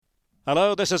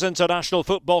Hello, this is international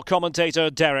football commentator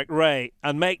Derek Ray.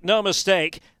 And make no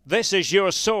mistake, this is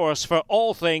your source for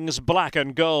all things black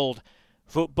and gold.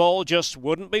 Football just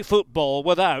wouldn't be football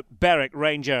without Berwick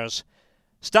Rangers.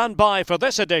 Stand by for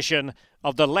this edition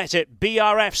of the Let It Be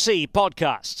RFC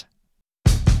podcast.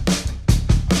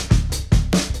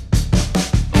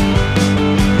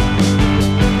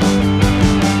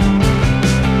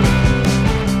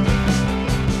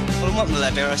 Welcome to the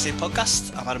Let It Be RFC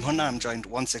podcast. I'm Adam Hunter. I'm joined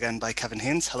once again by Kevin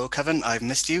Haynes. Hello, Kevin. I've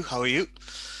missed you. How are you?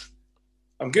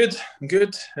 I'm good.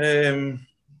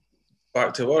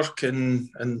 Back to work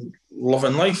and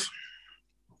loving life.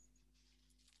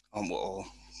 And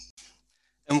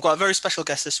we've got a very special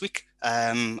guest this week.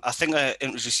 I think I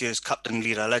introduced you as Captain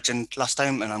Leader Legend last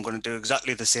time, and I'm going to do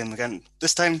exactly the same again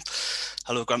this time.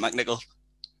 Hello, Grant McNichol.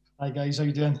 Hi guys, how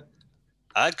you doing?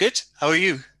 Good. How are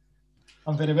you?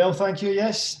 I'm very well, thank you.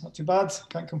 Yes, not too bad.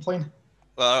 Can't complain.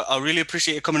 Well, I really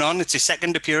appreciate you coming on. It's your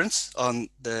second appearance on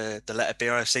the Let It Be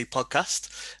RFC podcast.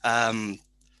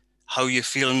 How are you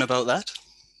feeling about that?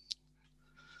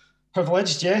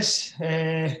 Privileged, yes.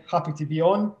 Happy to be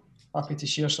on. Happy to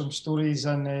share some stories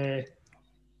and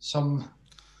some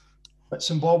bits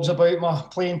and bobs about my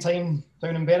playing time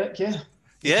down in Berwick, yeah.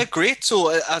 Yeah, great.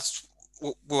 So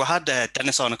we had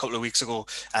Dennis on a couple of weeks ago,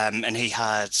 and he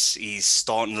had his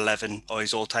starting 11 or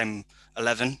his all-time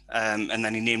 11, and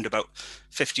then he named about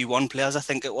 51 players, I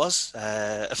think it was,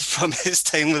 from his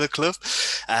time with the club.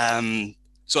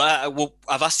 So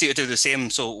I've asked you to do the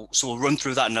same. So we'll run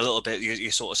through that in a little bit.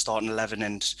 Your sort of starting 11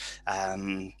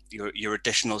 and your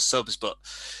additional subs. But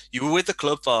you were with the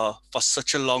club for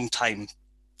such a long time.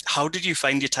 How did you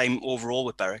find your time overall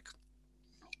with Berwick?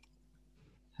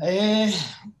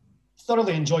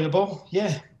 Thoroughly enjoyable,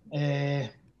 yeah. I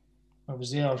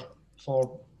was there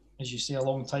for, as you say, a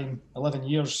long time, 11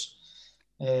 years.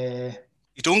 You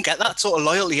don't get that sort of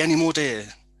loyalty anymore, do you?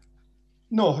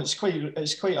 No, it's quite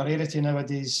a rarity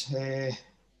nowadays.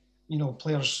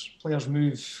 Players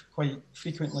move quite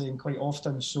frequently and quite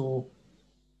often, so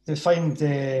to find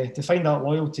that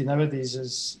loyalty nowadays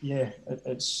is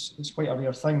it's quite a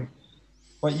rare thing.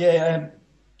 But yeah,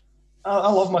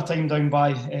 I love my time down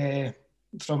by.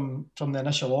 From the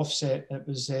initial offset, it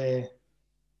was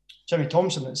Jimmy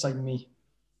Thompson that signed me,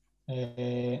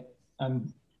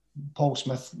 and Paul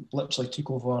Smith literally took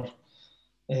over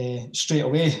straight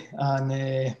away.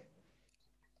 And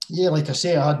like I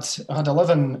say, I had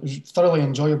 11 thoroughly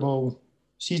enjoyable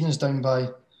seasons down by.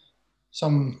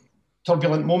 Some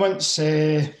turbulent moments,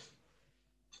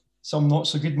 some not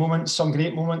so good moments, some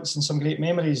great moments, and some great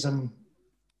memories. And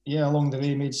yeah, along the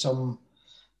way, made some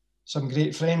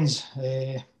great friends.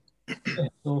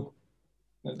 So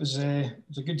it was a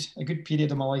good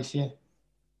period of my life, yeah.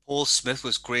 Paul Smith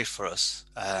was great for us.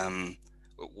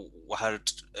 We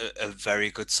had a very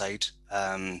good side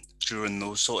during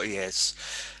those sort of years.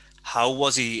 How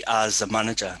was he as a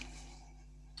manager?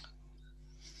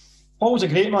 Paul was a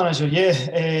great manager, yeah.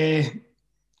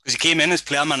 Because he came in as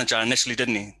player manager initially,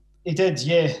 didn't he? He did,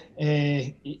 yeah.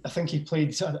 I think he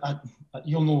played.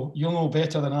 You'll know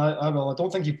better than I will. I don't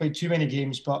think he played too many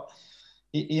games, but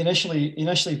he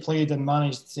initially played and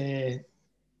managed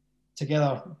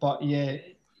together. But yeah,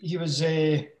 he was.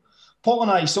 Paul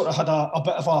and I sort of had a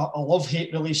bit of a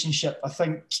love-hate relationship. I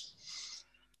think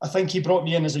he brought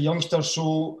me in as a youngster,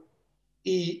 so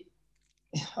I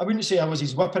wouldn't say I was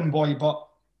his whipping boy, but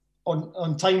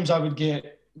on times I would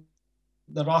get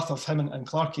the wrath of him and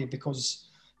Clarkey, because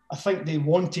I think they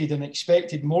wanted and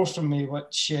expected more from me,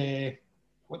 which I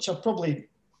probably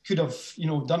could have,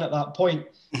 done at that point.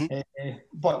 Mm-hmm.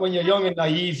 But when you're young and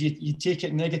naive, you take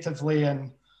it negatively,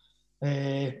 and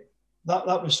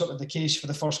that was sort of the case for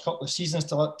the first couple of seasons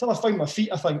till I found my feet,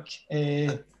 I think,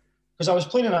 because I was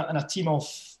playing in a team of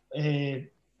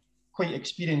quite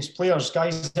experienced players,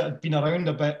 guys that had been around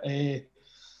a bit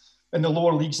in the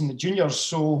lower leagues and the juniors.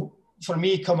 So for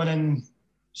me, coming in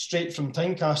straight from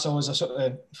Tynecastle as a sort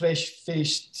of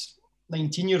fresh-faced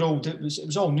 19-year-old, it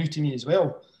was all new to me as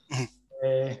well.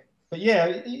 Mm-hmm. But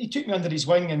yeah, he took me under his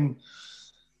wing, and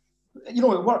it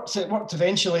worked. It worked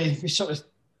eventually. We sort of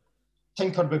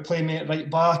tinkered with playing me at right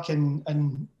back and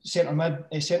centre mid.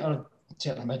 I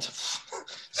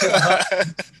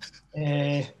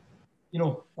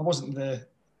wasn't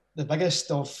the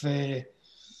biggest of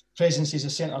presences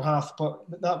as centre half, but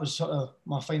that was sort of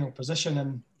my final position.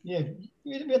 And yeah,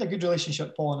 we had a good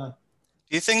relationship, Paul and I.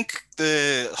 Do you think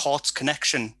the Hearts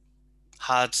connection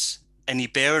had any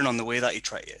bearing on the way that he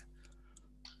tried you?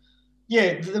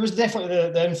 Yeah, there was definitely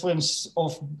the influence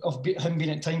of him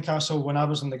being at Tynecastle when I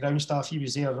was on the ground staff. He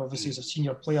was there, obviously, as a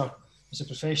senior player, as a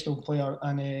professional player.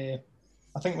 And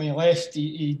I think when he left,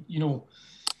 he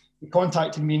he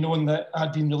contacted me knowing that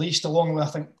I'd been released along with, I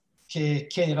think,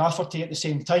 Kenny Rafferty at the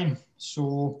same time.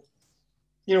 So,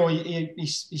 you know, he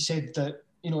said that,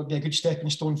 you know, it'd be a good stepping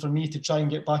stone for me to try and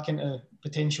get back into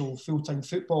potential full-time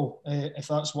football if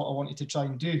that's what I wanted to try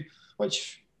and do,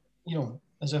 which, you know,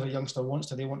 as every youngster wants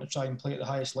to, they want to try and play at the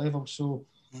highest level. So,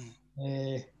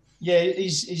 yeah,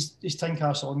 his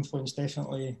Tynecastle influence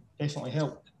definitely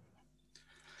helped.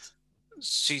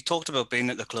 So you talked about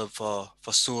being at the club for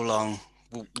so long.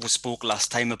 We spoke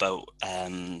last time about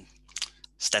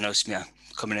Stenhousemuir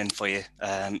coming in for you,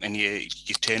 and you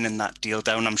turning that deal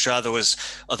down. I'm sure there was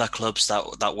other clubs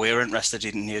that were interested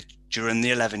in you during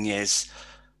the 11 years.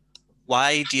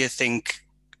 Why do you think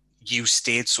you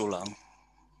stayed so long?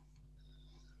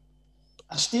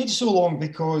 I stayed so long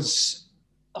because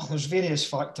there's various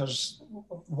factors.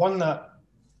 One, that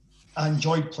I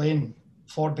enjoyed playing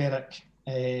for Berwick.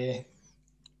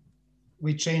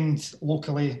 We trained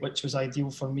locally, which was ideal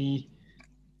for me.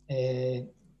 The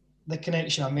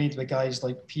connection I made with guys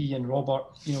like P and Robert,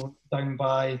 you know, down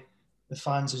by the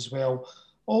fans as well.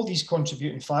 All these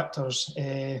contributing factors,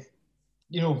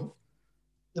 you know,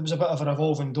 there was a bit of a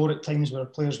revolving door at times where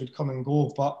players would come and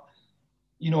go. But,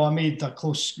 you know, I made a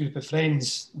close group of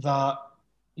friends that,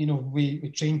 you know, we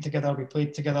trained together, we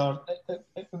played together.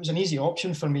 It was an easy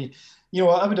option for me. You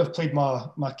know, I would have played my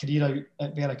career out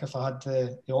at Berwick if I had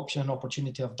the option and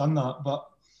opportunity to have done that. But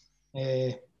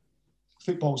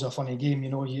football's a funny game, you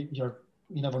know. You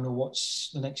never know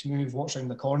what's the next move, what's around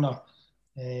the corner.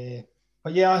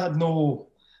 But yeah, I had no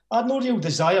real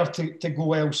desire to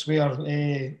go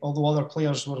elsewhere. Although other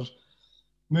players were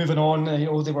moving on, you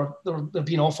know, they're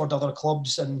being offered other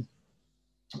clubs, and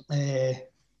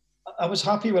I was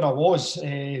happy where I was.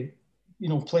 You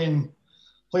know, playing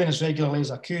as regularly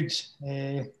as I could.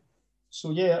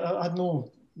 So yeah, I had no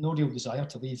real desire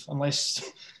to leave unless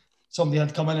somebody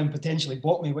had come in and potentially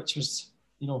bought me, which was,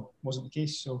 you know, wasn't the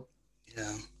case. So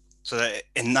yeah. So that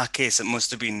in that case, it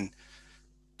must have been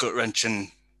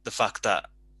gut-wrenching, the fact that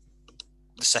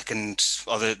the second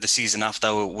or the season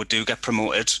after we do get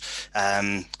promoted,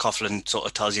 Coughlin sort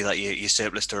of tells you that you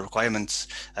surplus the requirements,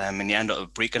 and you end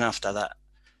up breaking after that.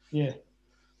 Yeah,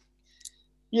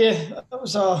 that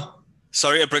was a...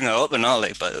 Sorry to bring it up and all,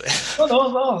 like, by the way.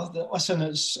 No. Listen,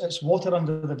 it's water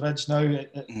under the bridge now.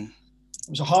 It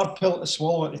was a hard pill to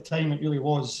swallow at the time. It really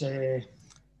was.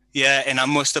 Yeah, and I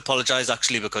must apologise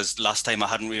actually, because last time I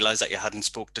hadn't realised that you hadn't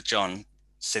spoke to John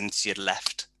since you'd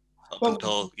left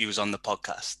until he was on the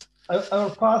podcast.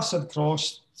 Our paths had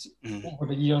crossed over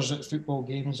the years at football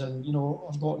games, and, you know,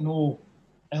 I've got no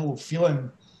ill feeling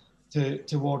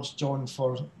towards John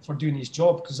for doing his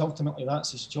job, because ultimately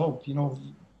that's his job. You know,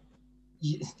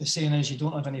 the saying is, you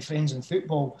don't have any friends in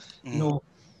football. You know,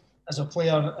 as a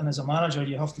player and as a manager,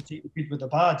 you have to take the good with the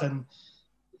bad, and,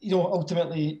 you know,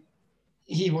 ultimately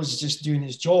he was just doing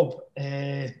his job.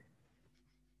 It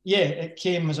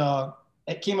came as a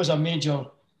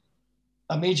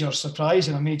major surprise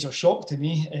and a major shock to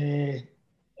me.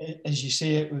 As you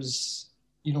say, it was,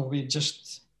 you know, we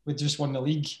just won the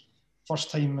league, first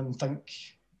time in, I think,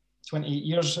 28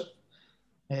 years.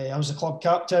 I was the club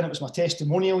captain. It was my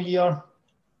testimonial year.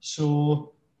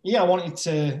 So yeah, I wanted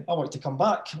to come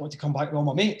back. I wanted to come back with all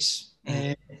my mates,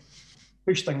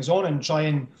 push things on, and try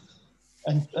and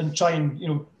you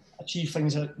know, achieve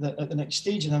things at the next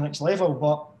stage and the next level.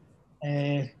 But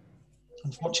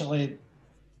unfortunately,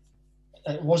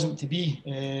 it wasn't to be.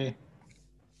 It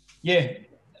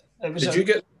was. Did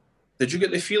you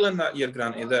get the feeling that year,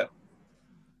 Granty, that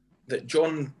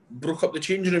John broke up the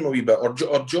changing room a wee bit,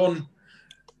 or John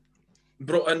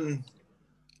brought in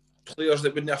players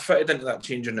that wouldn't have fitted into that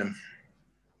changing room?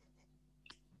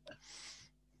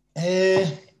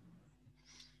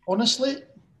 Honestly,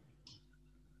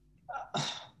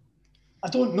 I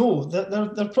don't know.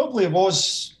 There probably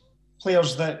was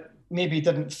players that maybe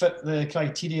didn't fit the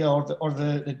criteria or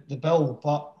the bill,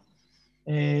 but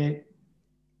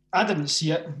I didn't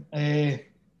see it.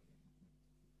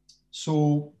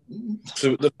 So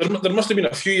there must have been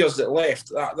a few years that left.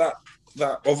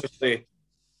 That obviously,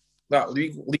 that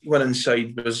league winning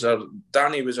side was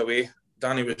Danny was away.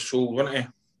 Danny was sold, wasn't he?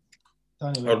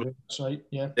 Danny was away. That's right.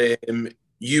 Yeah.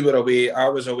 You were away. I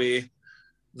was away.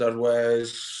 There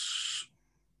was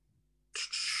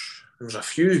a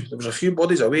few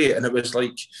bodies away, and it was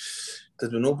like,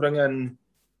 did we not bring in?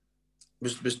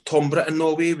 Was Tom Britton no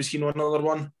away? Was he not another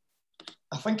one?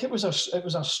 I think it was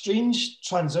a strange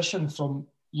transition from,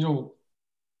 you know,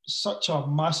 such a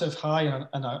massive high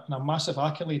and a massive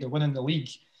accolade of winning the league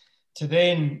to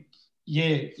then,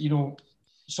 you know,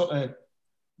 sort of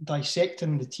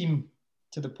dissecting the team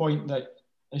to the point that,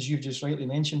 as you've just rightly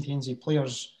mentioned, Hainsey,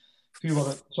 players who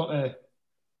were sort of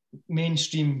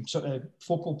mainstream sort of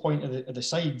focal point of the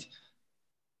side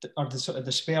are sort of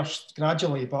dispersed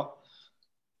gradually. But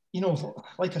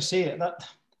like I say,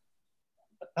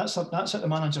 that's at the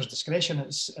manager's discretion.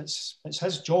 It's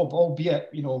his job, albeit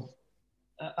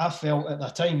I felt at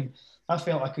that time I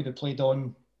could have played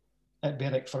on at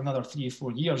Berwick for another 3 or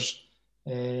 4 years,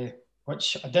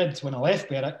 which I did when I left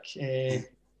Berwick.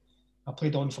 I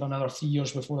played on for another 3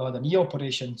 years before I had a knee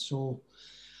operation. So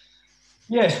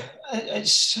yeah,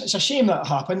 it's a shame that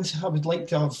happened. I would like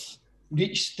to have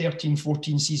reached 13,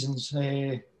 14 seasons,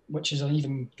 which is an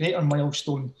even greater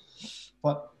milestone.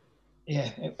 But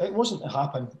yeah, it wasn't to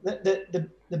happen. The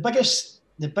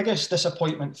biggest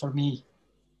disappointment for me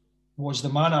was the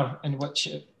manner in which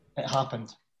it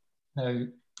happened. Now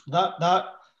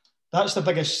that's the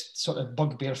biggest sort of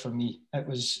bugbear for me. It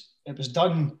was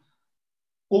done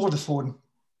over the phone.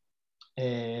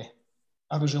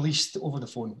 I was released over the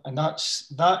phone, and that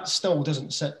still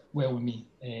doesn't sit well with me.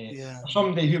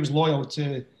 Somebody who was loyal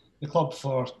to the club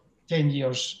for 10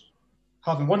 years,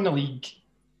 having won the league,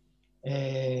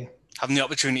 having the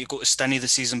opportunity to go to Stenny the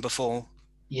season before.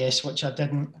 Yes, which I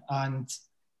didn't, and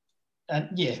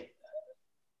yeah,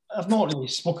 I've not really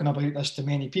spoken about this to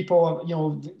many people.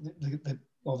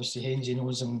 Obviously Hainsey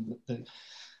knows, and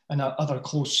other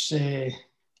close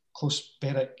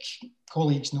Berwick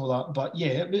colleagues know that. But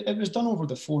yeah, it was done over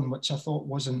the phone, which I thought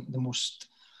wasn't the most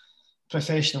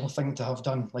professional thing to have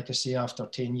done. Like I say, after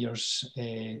 10 years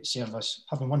service,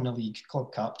 having won the league,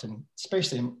 club captain,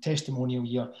 especially in testimonial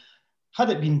year, had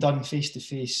it been done face to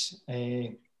face,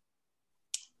 I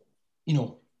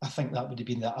think that would have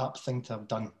been the apt thing to have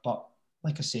done. But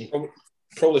like I say,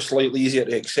 probably slightly easier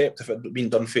to accept if it had been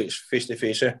done face to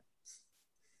face.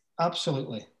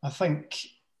 Absolutely. I think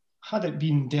had it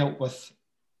been dealt with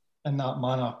in that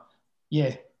manner,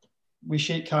 yeah, we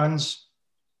shake hands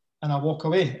and I walk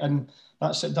away, and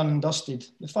that's it, done and dusted.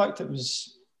 The fact it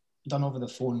was done over the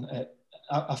phone,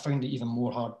 I found it even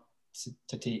more hard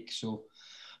to take. So,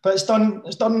 but it's done.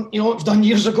 It's done. It was done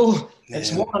years ago. Yeah.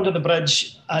 It's water under the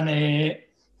bridge, and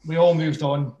we all moved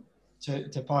on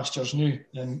to pastures new.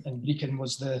 And Brecon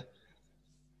was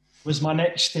my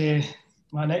next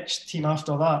team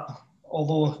after that.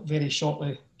 Although very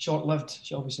short-lived,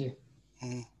 shall we say.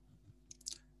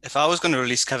 If I was going to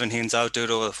release Kevin Haynes, I would do it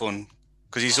over the phone,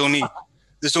 because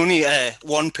there's only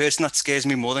one person that scares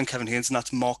me more than Kevin Haynes, and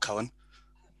that's Mark Cowan.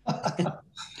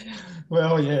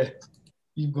 Well, yeah.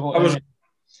 You've got no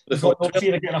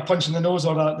fear of getting a punch in the nose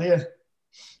or that, do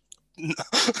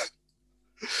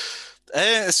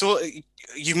you? So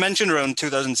you mentioned around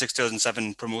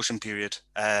 2006-2007 promotion period.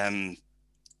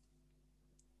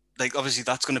 Obviously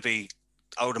that's going to be,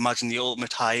 I would imagine, the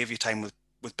ultimate high of your time with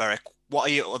Berwick. What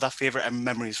are your other favourite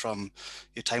memories from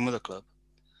your time with the club?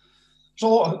 There's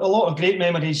a lot of great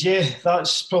memories. Yeah,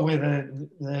 that's probably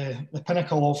the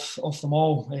pinnacle of them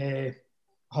all.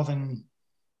 Having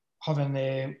won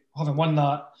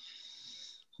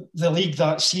the league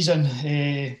that season,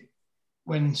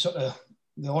 when sort of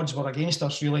the odds were against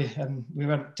us really, and we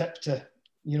weren't tipped to.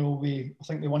 I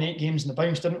think we won 8 games in the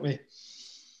bounce, didn't we?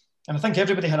 And I think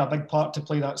everybody had a big part to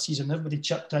play that season. Everybody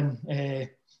chipped in.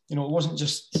 It wasn't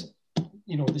just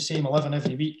the same 11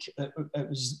 every week. It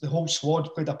was the whole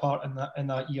squad played a part in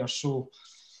that year. So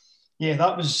yeah,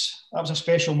 that was a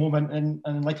special moment.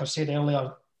 And like I said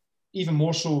earlier, even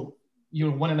more so, you're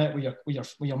winning it with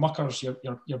your muckers,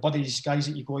 your buddies, guys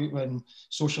that you go out with and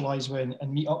socialise with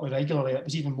and meet up with regularly. It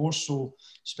was even more so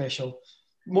special.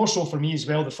 More so for me as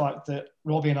well, the fact that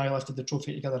Robbie and I lifted the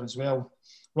trophy together as well.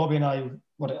 Robbie and I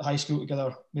were at high school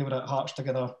together. We were at Hearts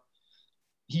together.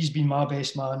 He's been my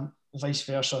best man, vice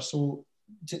versa. So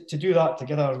to do that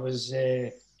together was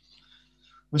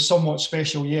somewhat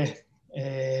special, yeah.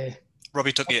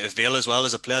 Robbie took you to Vale as well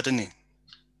as a player, didn't he?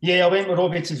 Yeah, I went with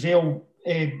Robbie to Vale.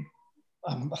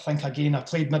 I think, again, I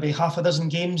played maybe half a dozen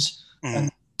games.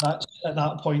 And at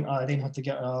that point, I then had to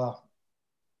get an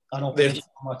operation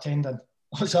on my tendon.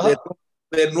 What's that?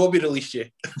 Then Robbie released you.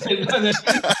 Robbie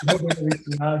released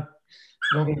me, no.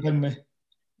 Robbie didn't me.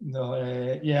 No,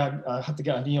 I had to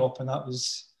get a knee op, and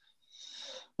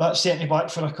that sent me back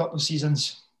for a couple of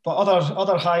seasons. But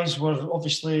other highs were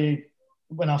obviously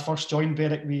when I first joined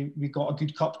Berwick, we got a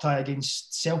good cup tie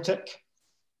against Celtic,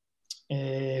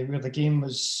 where the game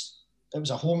was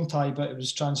a home tie, but it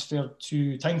was transferred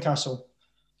to Tynecastle.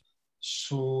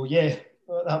 So yeah,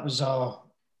 that was a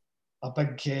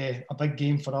big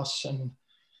game for us, and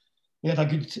we had a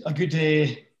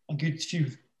good few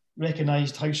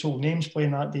recognised household names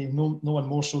playing that day. No one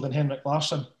more so than Henrik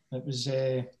Larsson. It was.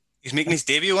 He's making his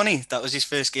debut, wasn't he? That was his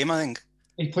first game, I think.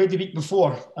 he played the week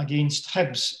before against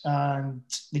Hibs, and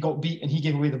they got beat, and he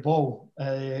gave away the ball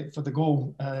for the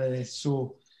goal.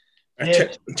 So,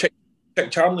 yeah. Chick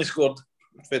Charnley scored.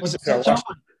 Was it Chick Charnley?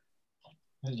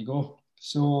 There you go.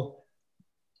 So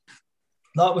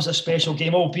that was a special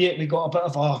game, albeit we got a bit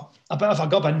of a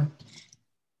gubbin.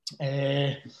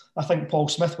 I think Paul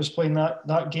Smith was playing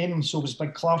that game, and so was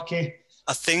Big Clarkey.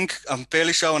 I'm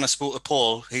fairly sure when I spoke to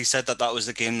Paul, he said that was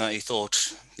the game that he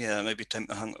thought, yeah, maybe time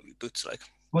to hang up your boots. Like,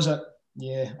 was it?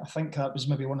 Yeah, I think that was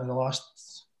maybe one of the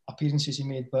last appearances he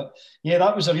made. But yeah,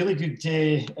 that was a really good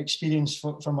experience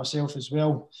for myself as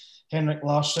well. Henrik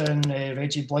Larsson,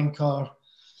 Reggie Blinker,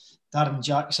 Darren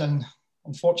Jackson.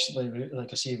 Unfortunately, like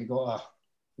I say, we got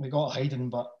a hiding,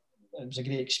 but it was a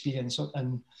great experience.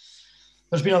 And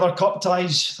there's been other cup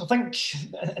ties. I think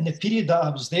in the period that I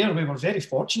was there, we were very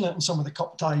fortunate in some of the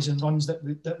cup ties and runs that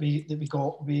we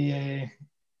got. We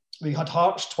had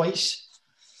Hearts twice.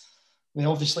 We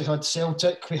obviously had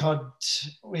Celtic. We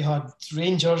had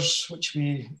Rangers, which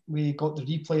we got the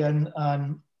replay in,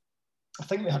 and I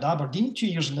think we had Aberdeen 2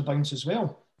 years in the bounce as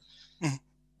well. And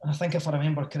I think if I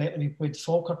remember correctly, we played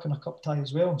Falkirk in a cup tie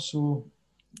as well. So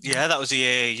yeah, that was the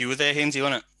year you were there, Hainsey,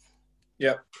 wasn't it?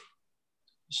 Yeah.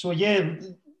 So yeah,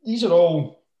 these are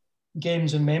all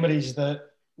games and memories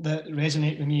that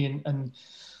resonate with me and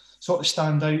sort of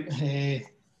stand out.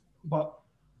 But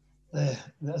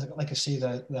like I say,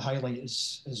 the highlight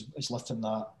is lifting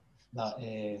that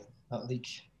league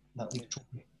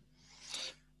trophy.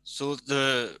 So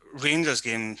the Rangers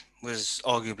game was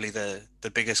arguably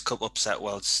the biggest cup upset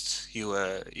whilst you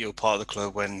were part of the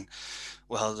club when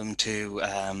we held them to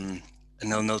a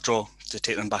 0-0 draw to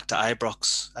take them back to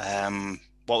Ibrox.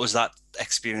 What was that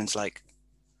experience like?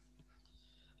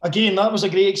 Again, that was a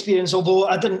great experience, although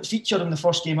I didn't feature in the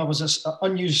first game. I was an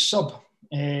unused sub.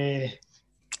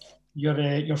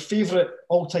 Your favourite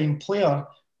all-time player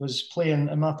was playing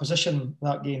in my position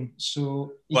that game.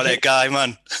 So what a guy,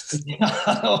 man!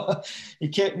 he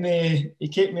kept me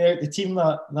out the team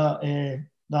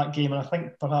that game, and I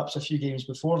think perhaps a few games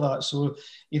before that. So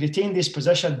he retained his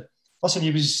position. Listen,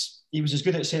 he was as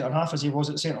good at centre half as he was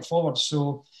at centre forward.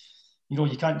 So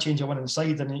you can't change a winning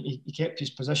side, and he kept his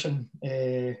position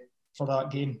for that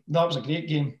game. That was a great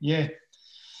game. Yeah,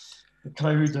 the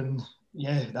crowd and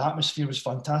the atmosphere was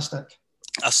fantastic.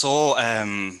 I saw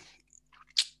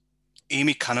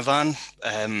Amy Canavan,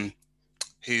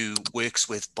 who works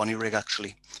with Bonnyrigg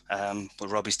actually,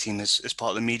 with Robbie's team is part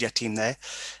of the media team there.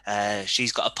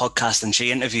 She's got a podcast and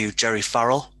she interviewed Jerry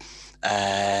Farrell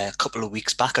a couple of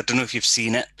weeks back. I don't know if you've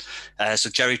seen it. So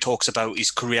Jerry talks about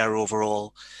his career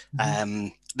overall. Mm-hmm.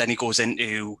 Then he goes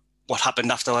into what happened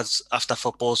afterwards, after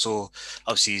football. So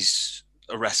obviously his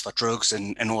arrest for drugs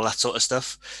and all that sort of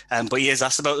stuff. But he is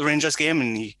asked about the Rangers game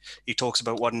and he talks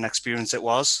about what an experience it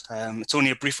was. It's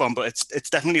only a brief one, but it's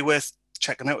definitely worth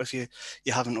checking out if you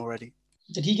haven't already.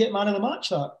 Did he get man of the match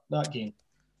that game?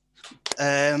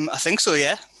 I think so,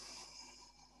 yeah.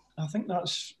 I think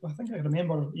I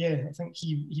remember. Yeah, I think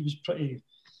he was pretty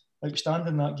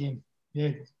outstanding that game.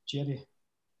 Yeah, Jerry.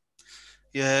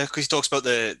 Yeah, because he talks about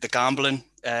the gambling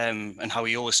and how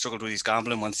he always struggled with his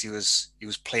gambling once he was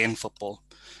playing football,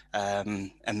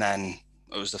 and then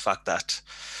it was the fact that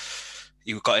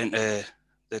he got into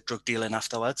the drug dealing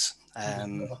afterwards,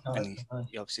 and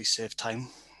he obviously saved time.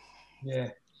 Yeah,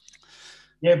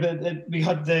 but we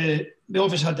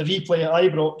obviously had the replay at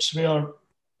Ibrox where,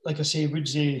 like I say,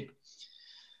 Woodsy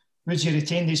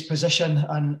retained his position,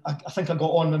 and I think I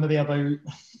got on with maybe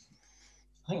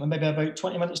about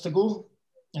 20 minutes to go.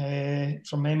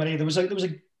 From memory, there was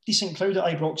a decent crowd at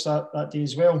Ibrox that day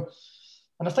as well,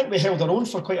 and I think we held our own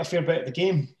for quite a fair bit of the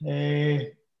game.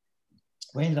 We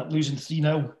ended up losing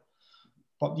 3-0,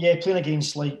 but yeah, playing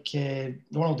against like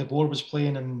Ronald De Boer was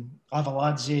playing, and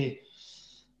Avaladze,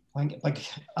 I think Big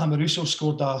Amoruso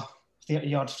scored a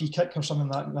 30-yard free kick or something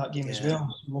that game as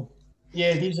well. So,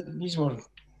 yeah, these were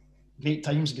great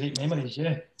times, great memories.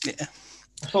 Yeah.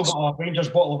 I've still got a Rangers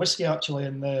bottle of whiskey actually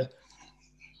in the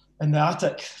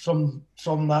attic from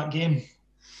that game.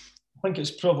 I think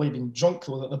it's probably been drunk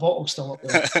though, that the bottle's still up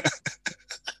there.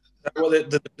 Well,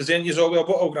 they present you all with a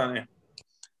bottle, Granny?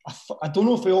 I don't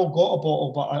know if we all got a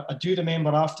bottle, but I do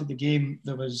remember after the game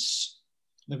there was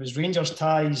Rangers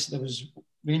ties, there was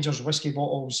Rangers whiskey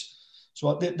bottles.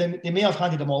 So they may have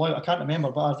handed them all out. I can't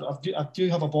remember, but I do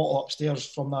have a bottle upstairs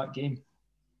from that game.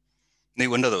 No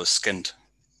wonder they were skinned.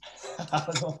 I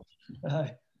don't know.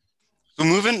 So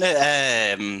moving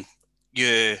to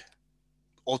your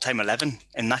all-time 11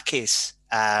 in that case.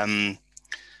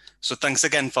 So thanks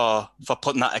again for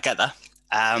putting that together.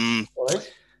 All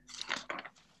right.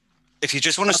 If you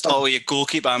just want to start with your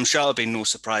goalkeeper, I'm sure it'll be no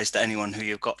surprise to anyone who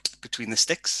you've got between the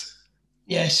sticks.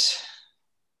 Yes,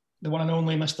 the one and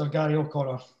only Mr. Gary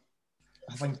O'Connor.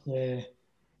 I think it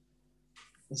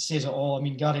says it all. I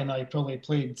mean, Gary and I probably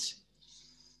played,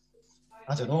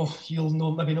 I don't know, you'll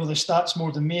maybe know the stats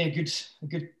more than me, a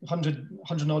good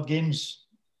 100 odd games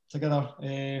together.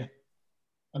 And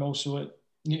also at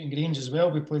Newton Grange as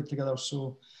well, we played together.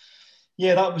 So,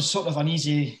 yeah, that was sort of an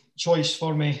easy choice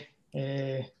for me.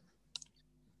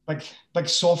 Big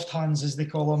soft hands, as they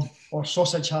call them, or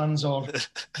sausage hands, or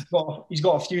he's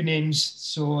got a few names.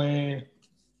 So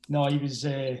no, he was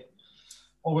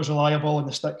always reliable in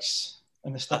the sticks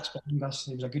behind us.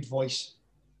 He was a good voice.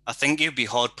 I think you'd be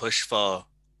hard pushed for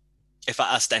if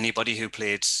I asked anybody who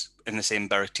played in the same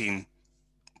Berwick team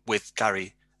with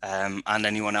Gary and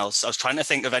anyone else. I was trying to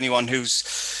think of anyone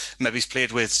who's maybe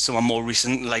played with someone more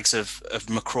recent, likes of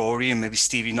McCrory and maybe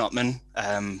Stevie Notman.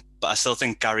 But I still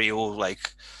think Gary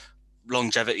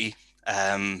longevity,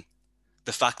 the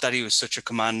fact that he was such a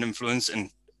command influence and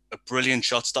a brilliant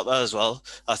shot stopper as well.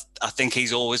 I think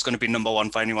he's always going to be number one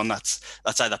for anyone that's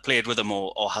either played with him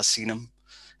or has seen him.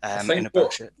 I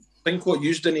think what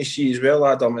you didn't see as well,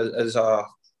 Adam, as a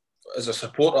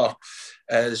supporter,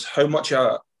 is how much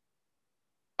a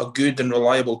good and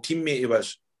reliable teammate he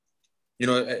was. You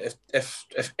know, if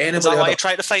anybody, is that why you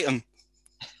tried to fight him?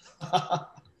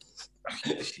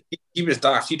 he was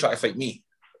daft. He tried to fight me.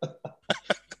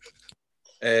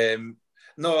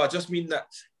 No, I just mean that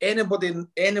anybody, and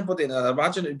I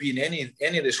imagine it would be in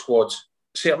any of the squads,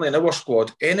 certainly in our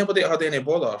squad, anybody that had any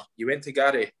bother, you went to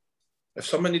Gary. If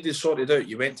someone needed sorted out,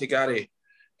 you went to Gary.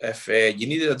 If you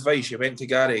needed advice, you went to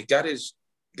Gary. Gary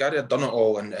had done it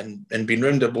all and been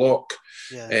round the block.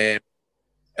 Yeah.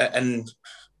 And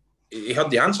he had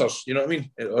the answers, you know what I mean?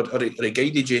 Or he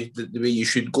guided you the way you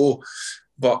should go.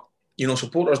 But, you know,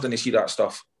 supporters didn't see that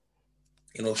stuff.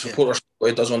 You know, supporters see what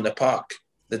he does on the park.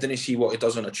 They didn't see what he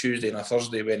does on a Tuesday and a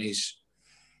Thursday when he's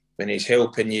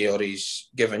helping you or he's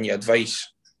giving you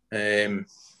advice. And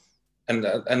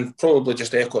probably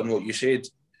just echoing what you said,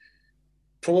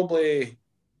 probably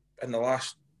in the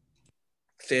last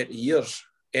 30 years,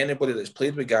 anybody that's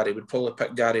played with Gary would probably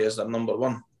pick Gary as their number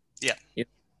one. Yeah. You know,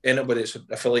 anybody that's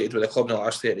affiliated with the club in the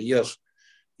last 30 years,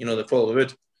 you know, they probably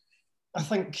would. I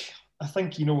think,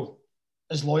 you know,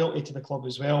 his loyalty to the club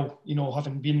as well, you know,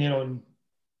 having been there on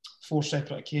 4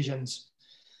 separate occasions,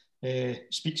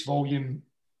 speaks volume.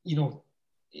 You know,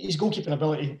 his goalkeeping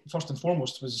ability, first and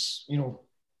foremost, was, you know,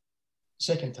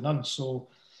 second to none. So,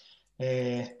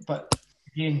 but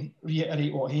again,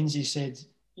 reiterate what Hainsey said.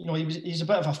 You know, he's a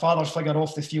bit of a father figure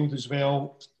off the field as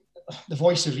well. The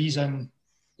voice of reason.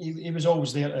 He was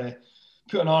always there to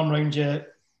put an arm around you.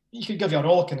 He could give you a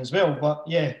rollicking as well. But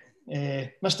yeah,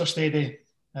 Mr. Steady,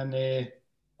 and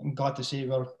I'm glad to say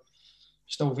we're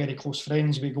still very close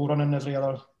friends. We go running every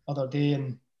other day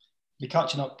and be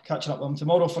catching up with him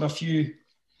tomorrow for a few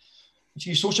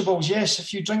sociables. Yes, a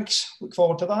few drinks. Look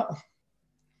forward to that.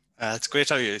 It's great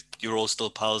how you're all still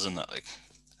pals in that. Like,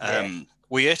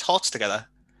 we ate Hearts together.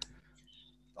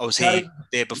 Or was he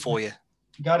there before you?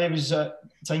 Gary was at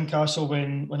Tynecastle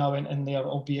when I went in there,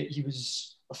 albeit he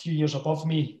was a few years above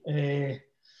me. I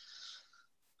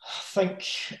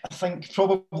think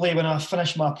probably when I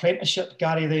finished my apprenticeship,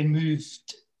 Gary then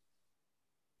moved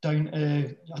down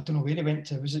to, I don't know where he went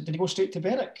to. Did he go straight to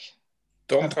Berwick?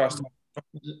 Doncaster.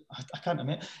 I can't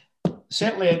remember.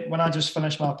 Certainly when I just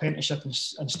finished my apprenticeship and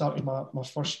started my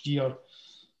first year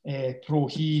pro,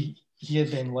 he had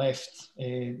then left.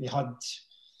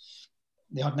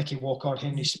 They had Nicky Walker,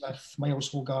 Henry Smith, Miles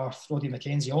Hogarth, Roddy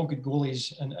McKenzie, all good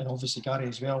goalies, and obviously Gary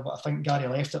as well. But I think Gary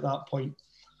left at that point.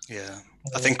 Yeah,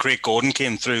 I think Craig Gordon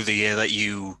came through the year that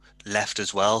you left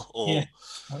as well. Yeah,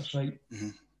 that's right.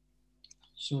 Mm-hmm.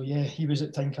 So yeah, he was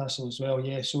at Tynecastle as well.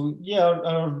 Yeah, so yeah,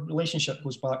 our relationship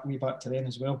goes way back to then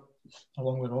as well,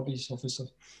 along with Robbie's, obviously.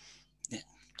 Yeah,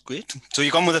 great. So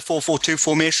you've gone with a 4-4-2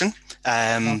 formation.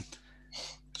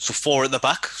 So 4 at the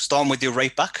back. Starting with your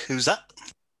right back. Who's that?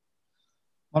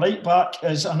 My right back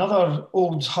is another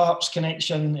old Hearts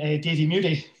connection, Davy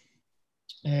Murray.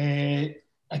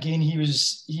 Again, he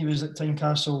was at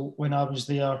Tynecastle when I was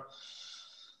there.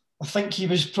 I think he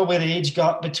was probably the age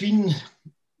gap between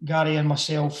Gary and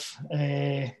myself,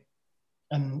 and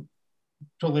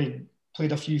probably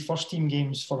played a few first team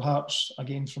games for Hearts,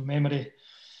 again from memory.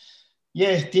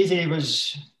 Yeah, Davy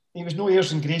was no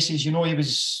airs and graces, you know. He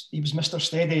was Mr.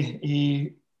 Steady.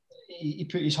 He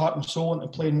put his heart and soul into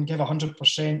playing and gave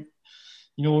 100%.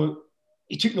 You know,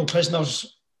 he took no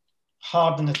prisoners,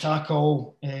 hard in the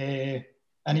tackle,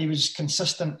 and he was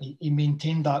consistent. He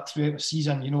maintained that throughout the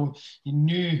season. You know, you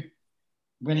knew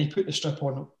when he put the strip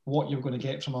on, what you're going to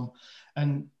get from him.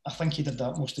 And I think he did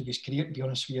that most of his career, to be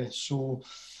honest with you. So,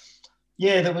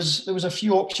 yeah, there was a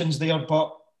few options there,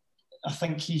 but I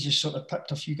think he just sort of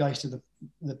picked a few guys to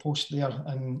the post there,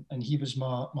 and he was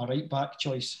my right back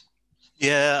choice.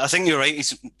 Yeah, I think you're right.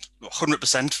 He's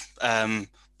 100%.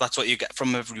 That's what you get from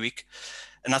him every week.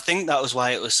 And I think that was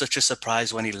why it was such a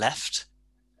surprise when he left.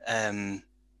 And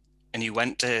he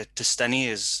went to Steny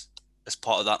as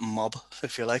part of that mob,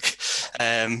 if you like.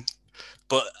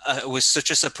 But it was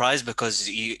such a surprise because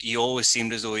he always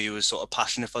seemed as though he was sort of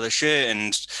passionate for the shirt,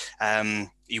 and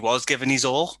he was giving his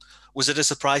all. Was it a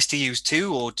surprise to you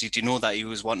too, or did you know that he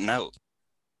was wanting out?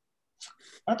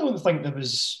 I don't think there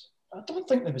was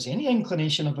any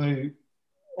inclination about,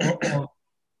 or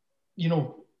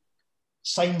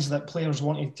signs that players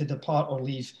wanted to depart or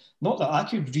leave. Not that I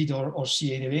could read or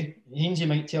see anyway. Hainsey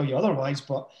might tell you otherwise,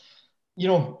 but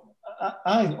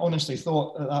I honestly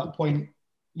thought at that point,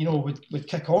 would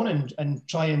kick on and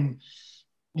try and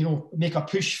make a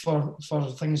push for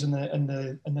things in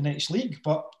the next league.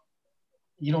 But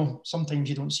sometimes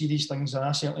you don't see these things, and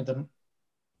I certainly didn't.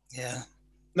 Yeah.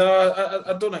 No,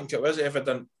 I don't think it was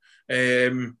evident.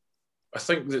 I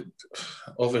think that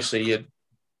obviously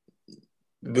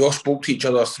we all spoke to each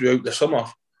other throughout the summer,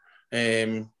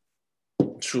 so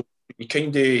you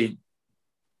kind of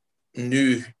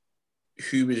knew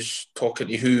who was talking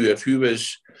to who, or who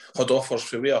had offers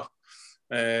for where.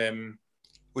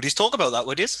 Would you talk about that?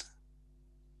 Would you?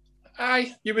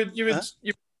 Aye, you would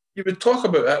talk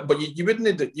about it, but you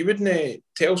wouldn't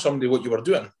tell somebody what you were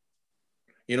doing.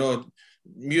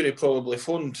 Murray probably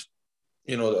phoned,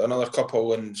 another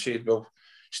couple and said, "Well,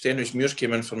 Stenhus Muir's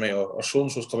came in for me, or so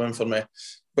and so's come in for me,"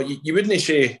 but you wouldn't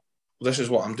say, "This is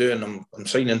what I'm doing. I'm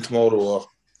signing tomorrow," or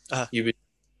you would,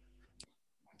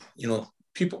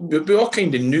 people. We all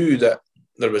kind of knew that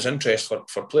there was interest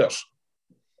for players,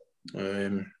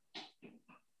 but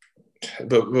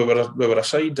we were a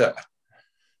side that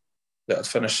had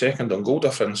finished second on goal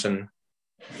difference, and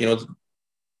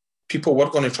people were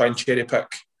going to try and cherry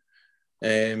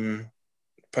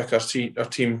pick our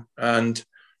team, and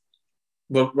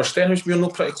were Stenhus Muir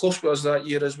not pretty close with us that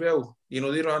year as well. They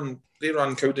ran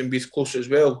Cowdenbeath close as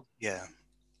well. Yeah,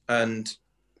 and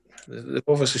they've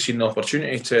obviously seen the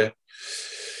opportunity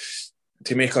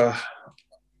to make a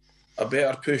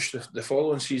better push the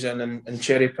following season and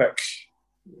cherry pick,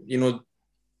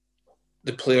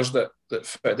 the players that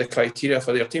fit the criteria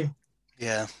for their team.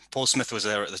 Yeah, Paul Smith was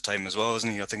there at the time as well,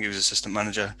 wasn't he? I think he was assistant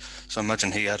manager, so I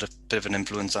imagine he had a bit of an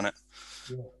influence on it.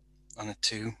 Yeah. On it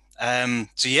too.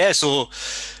 So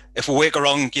if we work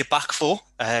around your back four,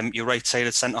 your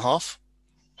right-sided centre half.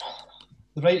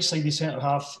 The right-sided centre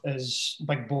half is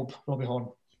Big Bob, Robbie Horn.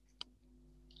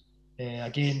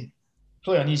 Again,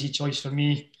 probably an easy choice for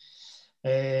me.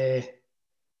 I've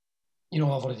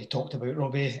already talked about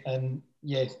Robbie, and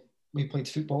yeah, we played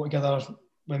football together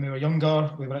when we were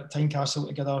younger. We were at Tynecastle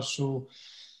together, so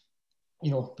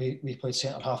we played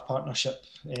centre half partnership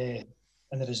in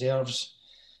the reserves.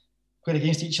 Played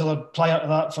against each other prior to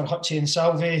that for Hutchie and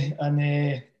Salvey,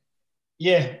 and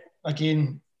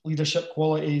again, leadership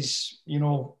qualities.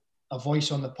 A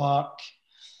voice on the park.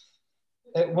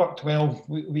 It worked well.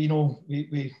 We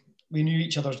knew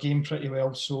each other's game pretty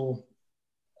well, so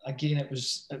again, it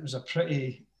was a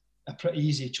pretty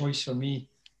easy choice for me.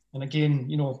 And again,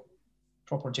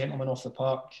 proper gentleman off the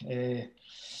park.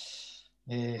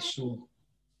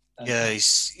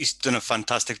 He's done a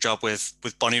fantastic job with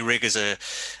Bonnie Rigg as a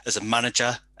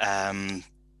manager, and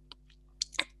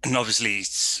obviously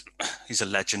he's a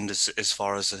legend as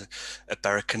far as a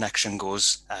Berwick connection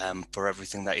goes, for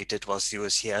everything that he did whilst he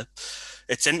was here.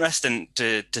 It's interesting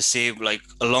to see, like,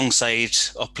 alongside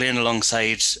or playing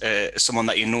alongside someone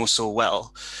that you know so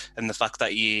well, and the fact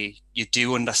that you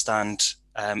do understand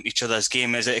each other's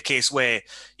game. Is it a case where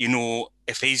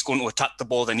if he's going to attack the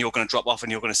ball, then you're going to drop off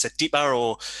and you're going to sit deeper,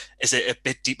 or is it a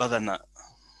bit deeper than that?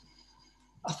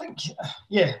 I think,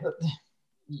 yeah,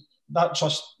 that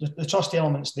trust, the trust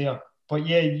element's there. But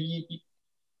yeah,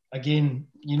 again,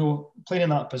 playing in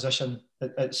that position,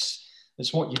 it's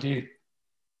what you do.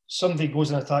 Somebody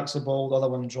goes and attacks the ball, the other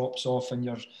one drops off, and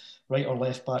your right or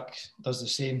left back does the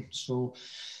same. So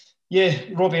yeah,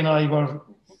 Robbie and I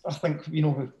think, we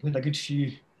had a good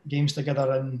few games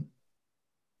together, and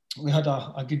we had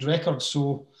a good record.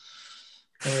 So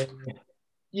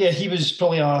he was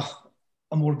probably a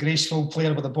more graceful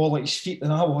player with the ball at his feet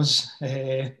than I was.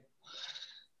 And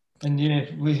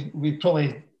we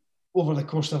probably, over the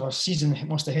course of our season,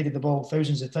 must have headed the ball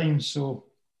thousands of times. So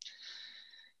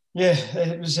yeah,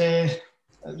 it was like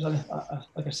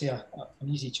I say, an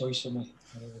easy choice for me.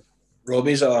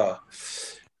 Robbie's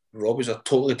Robbie's a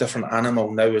totally different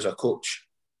animal now as a coach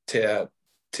to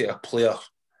a player,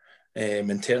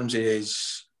 in terms of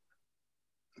his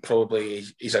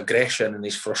aggression and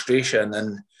his frustration,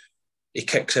 and he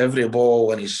kicks every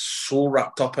ball and he's so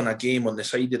wrapped up in a game on the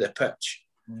side of the pitch.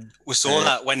 We saw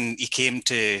that when he came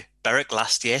to Berwick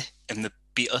last year and they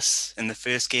beat us in the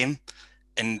first game,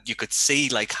 and you could see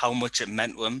like how much it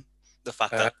meant to him, the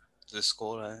fact that the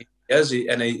score.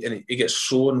 He gets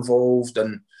so involved,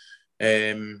 and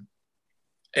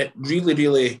it really,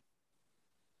 really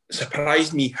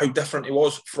surprised me how different he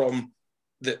was from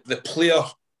the player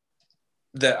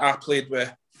that I played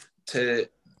with to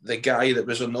the guy that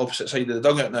was on the opposite side of the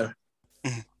dugout now.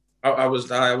 I was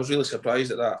really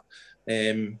surprised at that.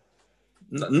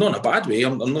 Not in a bad way.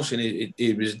 I'm not saying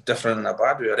he was different in a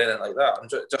bad way or anything like that.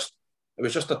 It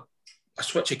was just a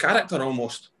switchy character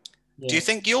almost. Yeah. Do you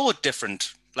think you're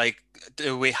different, like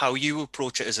the way how you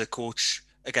approach it as a coach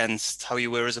against how you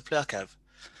were as a player, Kev?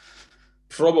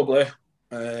 Probably.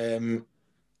 I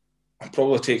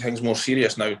probably take things more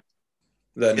serious now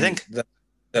than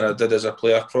I did as a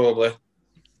player. Probably.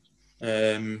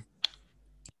 I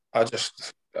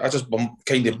just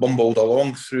kind of bumbled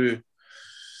along through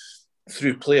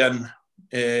playing,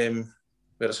 where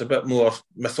it's a bit more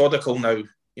methodical now.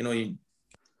 You know,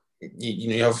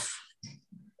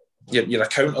 you're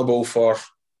accountable for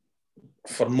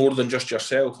more than just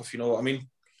yourself, if you know what I mean.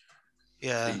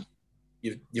 Yeah.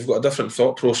 You've got a different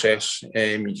thought process.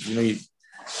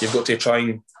 You've got to try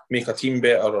and make a team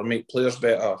better or make players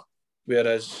better.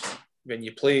 Whereas when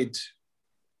you played,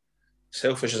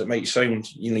 selfish as it might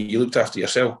sound, you looked after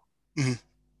yourself.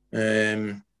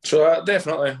 Mm-hmm. So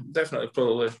definitely,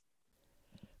 probably.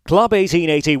 Club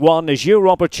 1881 is your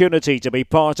opportunity to be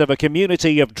part of a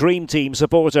community of Dream Team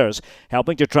supporters,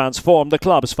 helping to transform the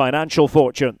club's financial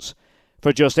fortunes.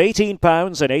 For just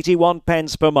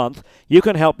 £18.81 per month, you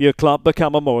can help your club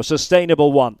become a more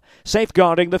sustainable one,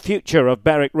 safeguarding the future of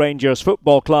Berwick Rangers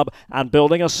Football Club and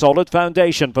building a solid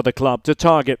foundation for the club to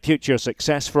target future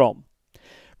success from.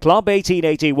 Club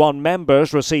 1881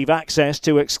 members receive access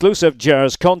to exclusive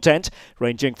JERS content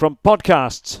ranging from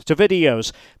podcasts to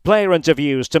videos, player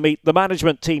interviews to meet the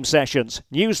management team sessions,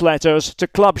 newsletters to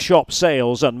club shop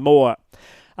sales and more.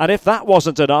 And if that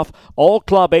wasn't enough, all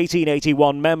Club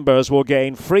 1881 members will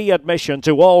gain free admission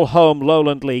to all home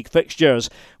Lowland League fixtures,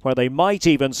 where they might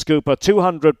even scoop a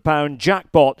 £200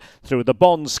 jackpot through the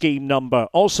bond scheme number,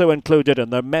 also included in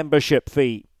their membership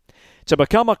fee. To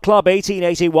become a Club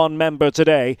 1881 member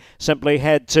today, simply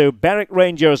head to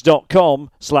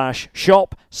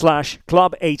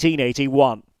berwickrangers.com/shop/Club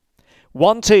 1881.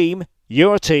 One team,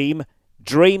 your team,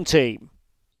 Dream Team.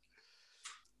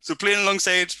 So playing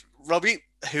alongside Robbie,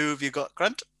 who have you got,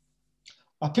 Grant?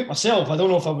 I put myself. I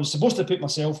don't know if I was supposed to put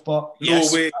myself, but...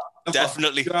 Yes, no way.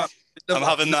 Definitely. I'm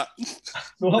having that.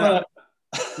 No,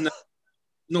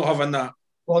 not having that.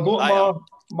 Well, I'll go to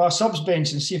my subs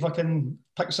bench and see if I can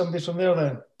pick somebody from there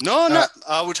then. No,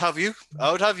 I would have you.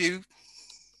 Let's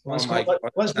leave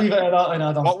it at that then,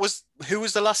 Adam. Who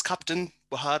was the last captain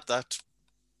we had that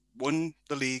won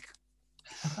the league?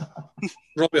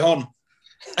 Robbie Horn.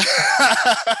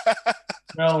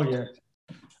 Well, yeah.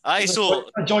 So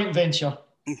a joint venture.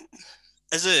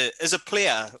 As a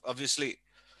player, obviously,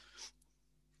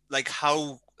 like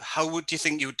how would you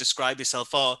think you would describe yourself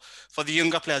for the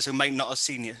younger players who might not have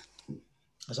seen you?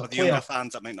 As a or the player, younger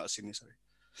fans that might not have seen you, sorry.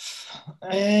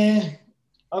 I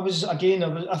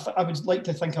would like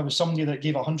to think I was somebody that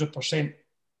gave 100%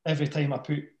 every time I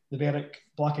put the Berwick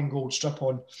black and gold strip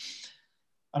on.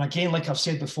 And again, like I've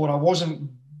said before, I wasn't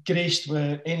graced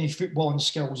with any footballing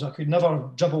skills. I could never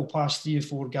dribble past 3 or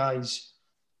 4 guys.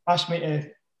 Ask me to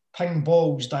ping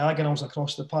balls, diagonals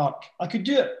across the park. I could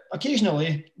do it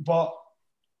occasionally, but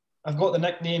I've got the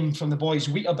nickname from the boys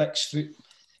Weetabix foot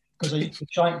because I used to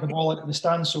shank the ball into the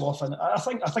stand so often. I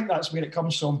think that's where it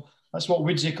comes from. That's what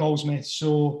Woodsy calls me.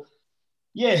 So,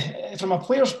 yeah, from a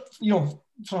player's,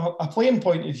 from a playing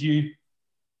point of view,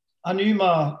 I knew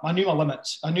my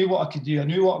limits. I knew what I could do. I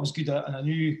knew what I was good at, and I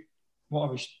knew what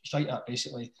I was shite at,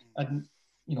 basically. And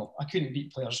I couldn't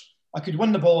beat players. I could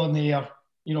win the ball in the air.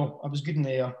 I was good in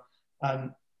the air,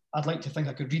 and I'd like to think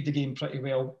I could read the game pretty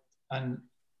well. And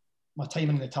my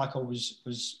timing in the tackle was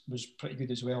pretty good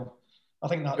as well. I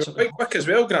think that's quite quick as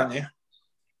well, Granny.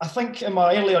 I think in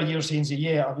my earlier years, Hainsey,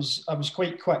 yeah, I was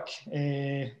quite quick.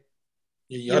 You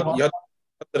had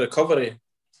the recovery.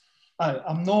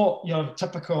 I'm not your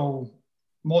typical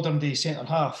modern day centre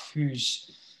half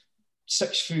who's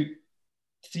 6'3",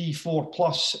 4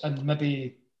 plus and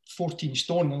maybe 14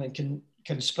 stone and can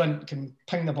sprint, can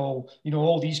ping the ball.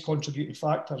 All these contributing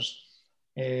factors.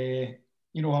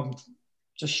 I'm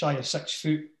just shy of 6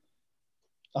 foot.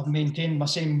 I've maintained my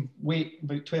same weight,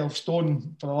 about 12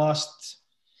 stone, for the last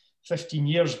 15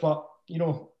 years. But, you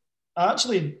know, I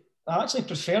actually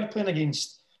preferred playing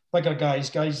against bigger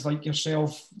guys like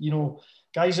yourself, you know,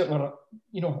 guys that were,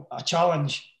 you know, a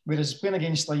challenge. Whereas playing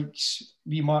against like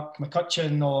Mark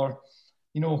McCutcheon or,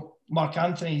 you know, Mark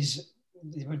Anthony's,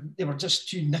 they were just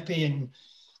too nippy and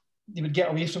they would get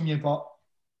away from you. But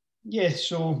yeah,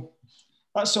 so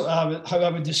that's sort of how I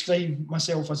would describe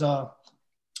myself as a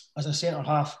centre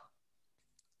half.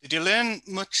 Did you learn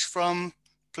much from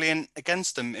playing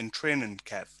against them in training,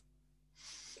 Kev?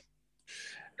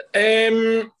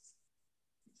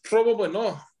 Probably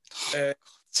not.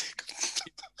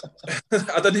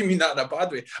 I didn't mean that in a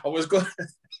bad way. What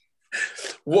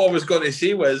I was going to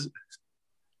say was,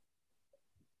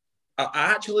 I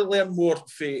actually learned more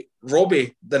from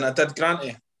Robbie than I did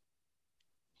Granty.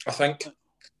 I think.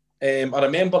 I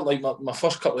remember like my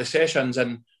first couple of sessions,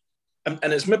 and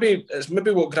it's maybe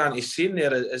what Granty's saying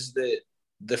there is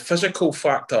the physical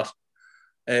factor,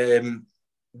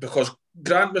 because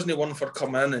Grant wasn't one for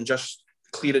coming in and just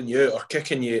clearing you out or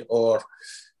kicking you, or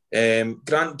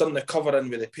Grant done the covering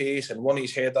with the pace and won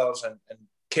his headers and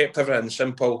kept everything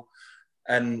simple.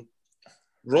 And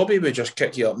Robbie would just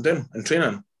kick you up and down in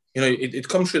training. You know, he'd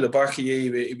come through the back of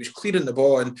you. He was clearing the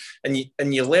ball, and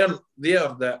you learn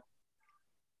there that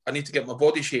I need to get my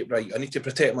body shape right. I need to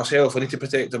protect myself. I need to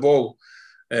protect the ball.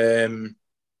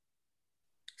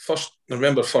 First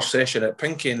session at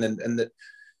Pinky, and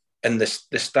the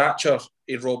stature of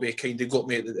Robbie kind of got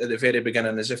me at the very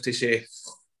beginning, as if to say,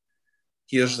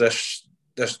 here's this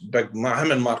big man,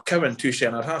 him and Mark Cowan, 2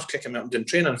 centre halves, kicking me up and doing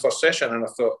training first session. And I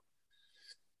thought,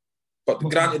 but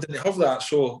Granty didn't have that,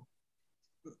 so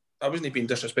I wasn't being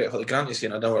disrespectful to Granty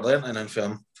saying I never learned anything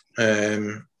from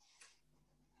him.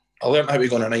 I learned how to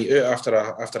go on a night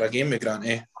out after a game with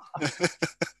Granty.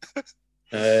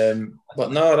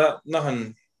 But no,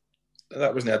 nothing.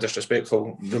 That wasn't a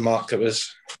disrespectful remark. It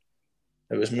was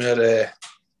more.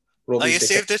 Oh, you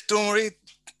saved it. Don't worry.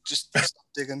 Just stop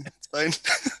digging. It's fine.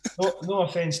 No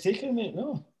offence taken, mate.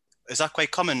 No. Is that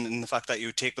quite common in the fact that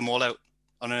you take them all out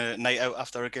on a night out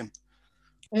after a game?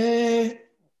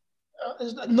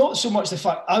 Not so much the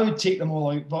fact I would take them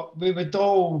all out, but we would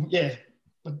all,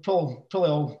 we'd probably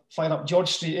all fire up George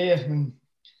Street, And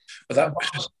but that,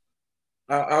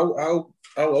 I'll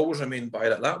always remain by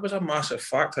that. That was a massive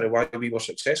factor of why we were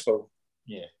successful.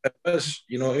 Yeah, it was.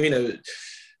 You know, I mean,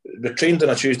 we trained on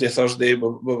a Tuesday, Thursday. We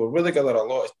were with together a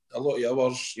lot of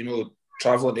hours. You know,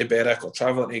 travelling to Berwick or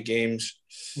travelling to games.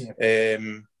 Yeah.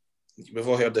 We've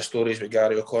all heard the stories with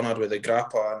Gary O'Connor with the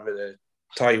grappa and with the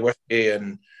Thai whiskey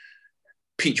and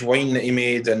peach wine that he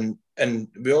made, and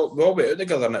we all went out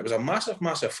together, and it was a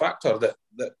massive factor that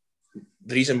the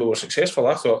reason we were successful,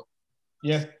 I thought.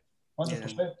 Yeah,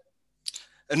 100%.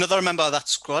 Another member of that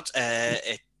squad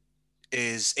it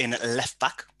is in left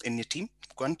back in your team.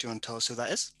 Gwen, do you want to tell us who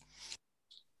that is?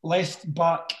 Left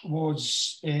back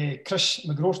was Chris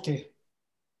McGroarty.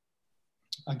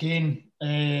 Again,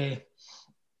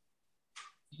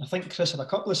 I think Chris had a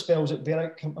couple of spells at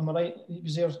Berwick. Am I right? He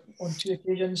was there on 2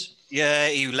 occasions. Yeah,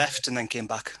 he left and then came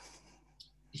back.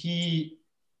 He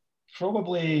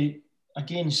probably,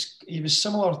 again, he was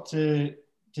similar to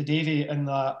Davey in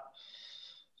that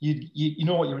you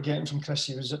know what you were getting from Chris.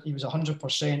 He was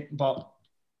 100%, but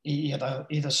he had a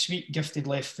sweet, gifted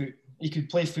left foot. He could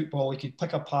play football. He could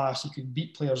pick a pass. He could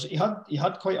beat players. He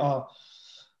had quite a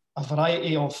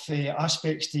variety of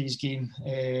aspects to his game,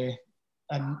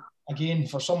 and again,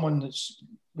 for someone that's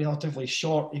relatively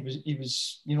short, he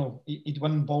was you know, he'd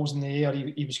win balls in the air.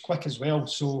 He was quick as well.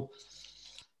 So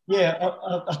yeah,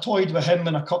 I toyed with him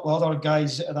and a couple of other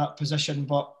guys at that position,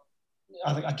 but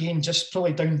again, just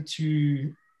probably down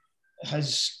to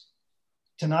his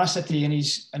tenacity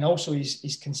and also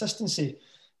his consistency.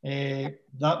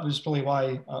 That was probably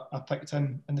why I picked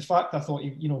him, and the fact I thought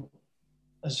he, you know,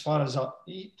 as far as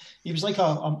he was like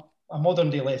a modern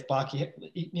day left back. He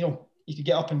you know, he could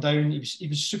get up and down. He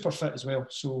was super fit as well.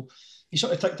 So he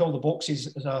sort of ticked all the boxes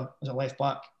as a left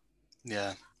back.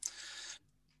 Yeah,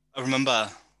 I remember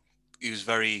he was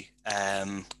very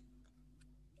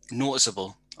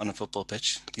noticeable on a football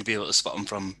pitch. You'd be able to spot him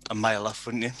from a mile off,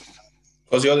 wouldn't you?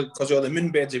 Because of all the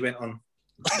moon beds he went on.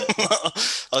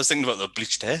 I was thinking about the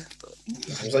bleached hair. But...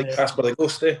 It was like Casper the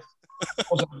Ghost, eh?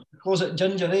 Closet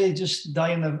ginger, eh? Just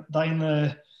dyeing the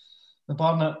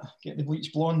barnet, get the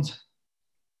bleach blonde.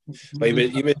 But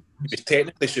he was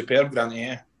technically superb, Granty,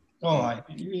 eh? Oh,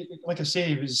 like I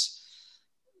say, he was,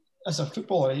 as a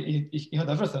footballer, he had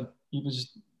everything. He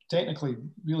was technically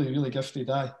really, really gifted,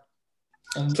 aye.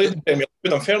 And played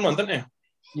in Fairmont, didn't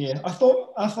he? Yeah, I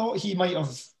thought he might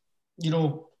have, you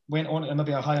know, went on to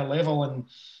maybe a higher level and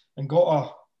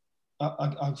got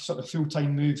a sort of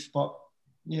full-time move. But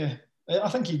yeah, I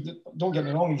think don't get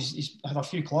me wrong, he's had a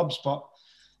few clubs, but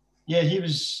yeah, he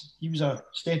was a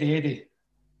steady Eddie.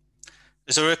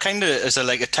 Is there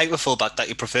like a type of fullback that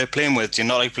you prefer playing with? Do you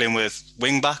not like playing with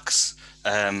wing backs?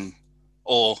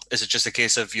 Or is it just a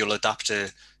case of you'll adapt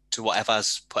to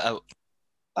whatever's put out?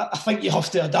 I think you have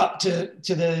to adapt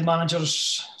to the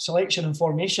manager's selection and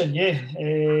formation. Yeah,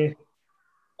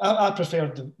 I prefer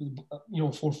the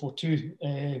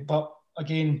 4-4-2. But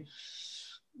again,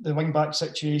 the wing back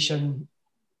situation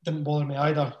didn't bother me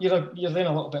either. You're then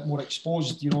a little bit more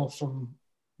exposed, from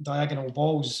diagonal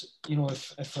balls.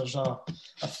 If there's a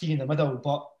three in the middle,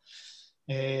 but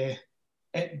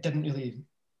it didn't really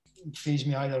faze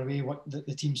me either way. What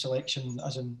the team selection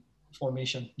as in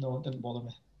formation, no, it didn't bother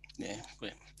me. Yeah,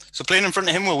 great. So playing in front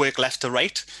of him, we'll work left to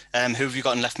right. Who have you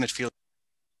got in left midfield?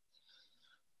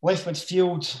 Left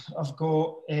midfield, I've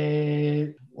got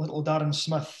little Darren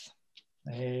Smith.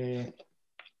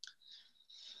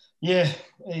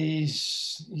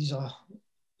 He's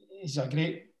a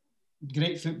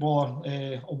great footballer,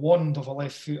 a wand of a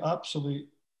left foot, absolute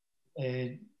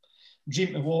dream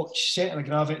to watch, centre of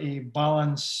gravity,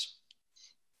 balance.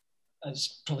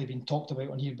 It's probably been talked about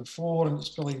on here before, and it's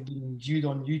probably been viewed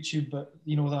on YouTube, but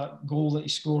that goal that he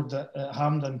scored at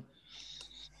Hampden,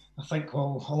 I think,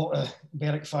 well, a lot of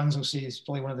Berwick fans will say it's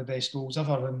probably one of the best goals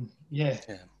ever. And yeah,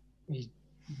 he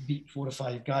beat 4 or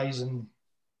 5 guys, and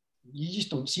you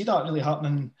just don't see that really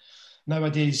happening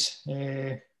nowadays.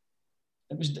 It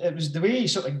was the way he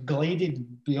sort of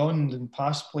glided beyond and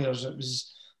past players. It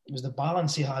was the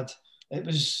balance he had. It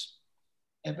was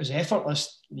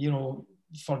effortless,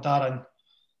 for Darren.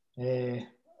 I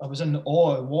was in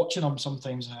awe watching him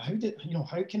sometimes. How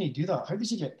can he do that? How does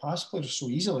he get past players so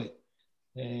easily?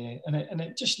 And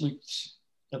it just looked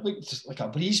like a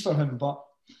breeze for him. But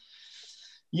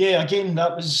yeah, again,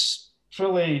 that was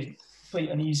probably quite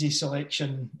an easy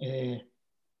selection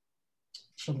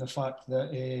from the fact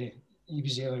that he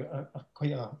was there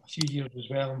quite a few years as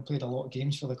well and played a lot of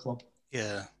games for the club.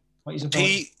 Yeah. But he's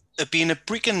he had been at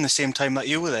Brecon the same time that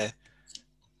you were there?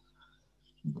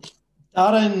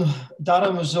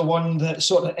 Darren was the one that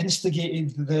sort of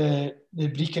instigated the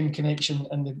Brecon connection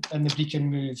and the Brecon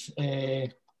move.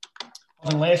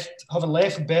 Having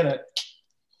left Berwick,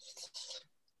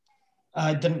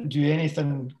 I didn't do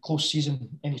anything close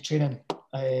season, any training.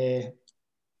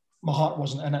 My heart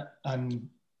wasn't in it, and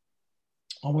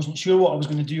I wasn't sure what I was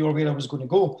going to do or where I was going to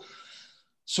go.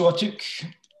 So I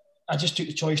just took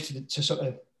the choice to sort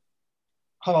of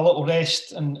have a little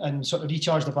rest and sort of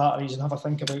recharge the batteries and have a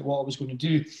think about what I was going to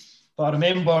do. But I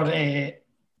remember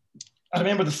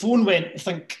the phone went. I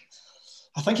think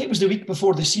it was the week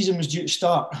before the season was due to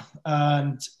start,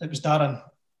 and it was Darren.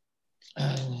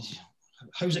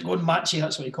 How's it going, Matchy?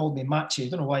 That's what he called me, Matchy. I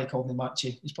don't know why he called me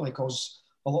Matchy. He's probably calls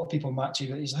a lot of people Matchy,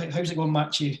 but he's like, how's it going,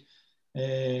 Matchy?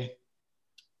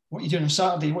 What are you doing on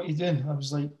Saturday? What are you doing? I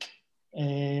was like,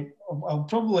 I'll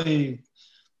probably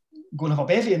go and have a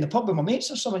bevy in the pub with my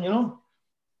mates or something, Do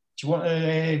you want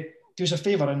to do us a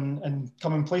favour and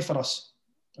come and play for us?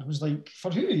 I was like, for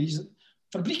who? He's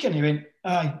for Brecon. He went,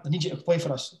 aye, I need you to play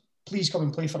for us. Please come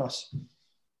and play for us.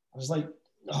 I was like,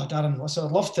 oh, Darren, listen,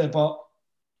 I'd love to, but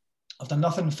I've done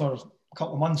nothing for a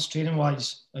couple of months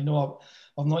training-wise. I know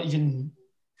I've not even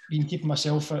been keeping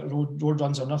myself at road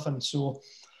runs or nothing, so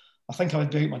I think I would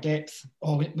be out my depth.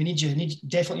 Oh, we need you.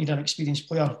 Definitely need an experienced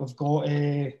player. We've got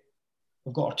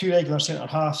our 2 regular centre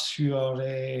halves who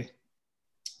are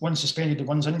one's suspended and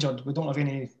one's injured. We don't have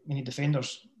any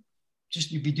defenders.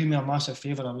 Just you'd be doing me a massive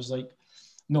favour. I was like,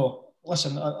 no,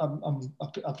 listen, I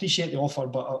appreciate the offer,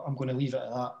 but I'm going to leave it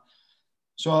at that.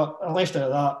 So I left it at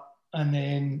that, and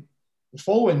then the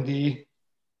following day,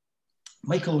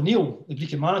 Michael O'Neill, the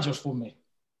Brecon manager, phoned me,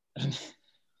 and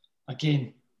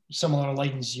again, similar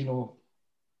lines.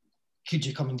 Could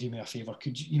you come and do me a favour?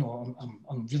 Could you?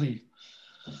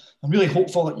 I'm really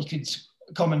hopeful that you could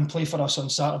come and play for us on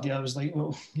Saturday. I was like,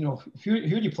 well, who are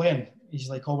you playing? He's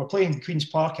like, oh, we're playing Queen's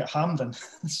Park at Hampden.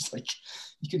 It's like,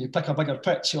 you could pick a bigger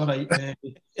pitch, all right.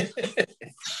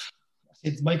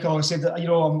 I said,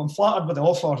 I'm flattered with the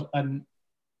offer, and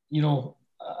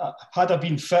had I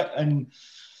been fit and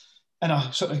in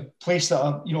a sort of place that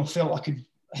I felt I could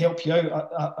help you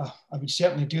out, I would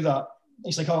certainly do that.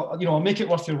 He's like, I'll make it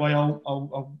worth your while.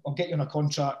 I'll get you on a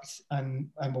contract, and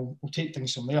we'll take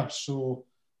things from there. So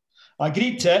I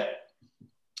agreed to it,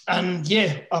 and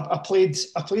yeah, I played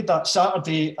that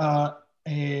Saturday at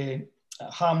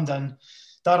Hampden.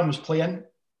 Darren was playing,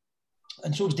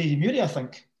 and so was Davy Murray, I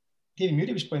think. Davy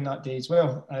Murray was playing that day as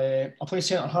well. I played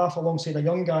centre half alongside a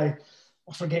young guy.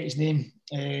 I forget his name.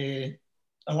 I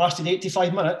lasted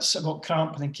 85 minutes. I got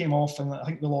cramp and then came off, and I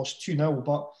think we lost 2-0.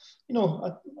 But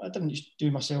I didn't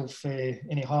do myself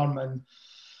any harm, and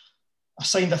I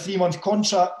signed a 3-month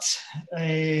contract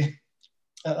at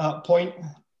that point,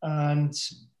 and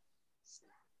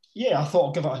I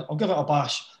thought I'll give it a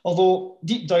bash. Although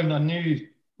deep down I knew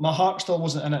my heart still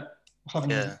wasn't in it,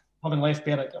 having left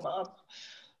Berwick.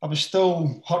 I was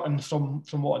still hurting from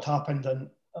what had happened, and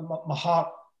my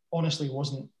heart honestly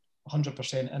wasn't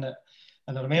 100% in it.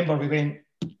 And I remember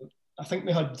I think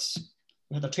we had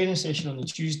a training session on the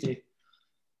Tuesday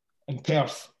in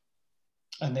Perth,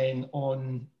 and then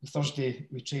on Thursday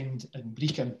we trained in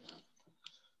Brecon.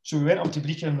 So we went up to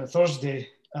Brecon on the Thursday,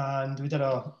 and we did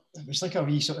it was like a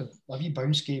wee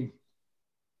bounce game,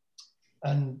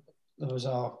 and there was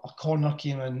a corner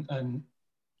came in, and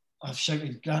I've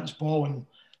shouted Grant's ball, and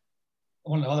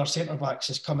one of the other centre backs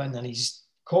has come in and he's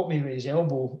caught me with his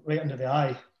elbow right under the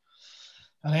eye,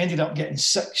 and I ended up getting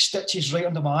 6 stitches right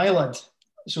under my eyelid.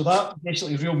 So that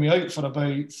basically ruled me out for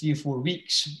about 3 or 4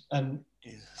 weeks, and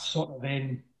sort of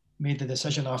then made the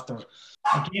decision after.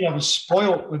 Again, I was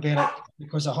spoilt with Berwick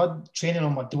because I had training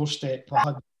on my doorstep. I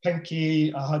had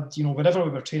Pinky, I had, wherever we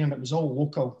were training, it was all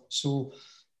local. So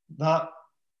that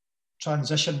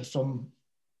transition from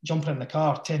jumping in the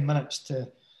car 10 minutes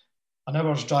to an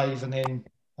hour's drive and then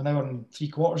an hour and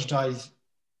 3/4 drive,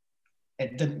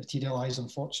 it didn't materialise,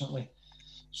 unfortunately.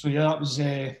 So that was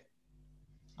a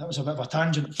bit of a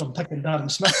tangent from picking Darren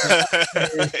Smith.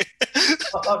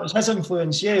 That was his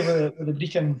influence, with the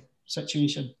Brecon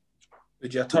situation.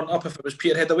 Would you have turned up if it was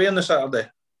Peterhead away on the Saturday?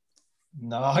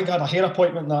 No, I think I had a hair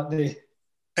appointment that day.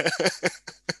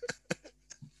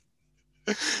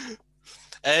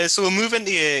 So we'll move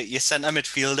into your centre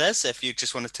midfielders, if you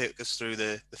just want to take us through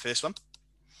the first one.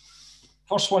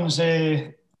 First one's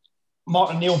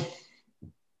Martin Neal.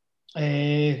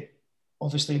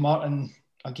 Obviously, Martin,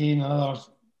 again, another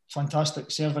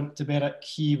fantastic servant to Berwick.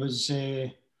 He was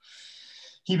there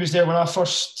when I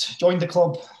first joined the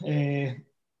club,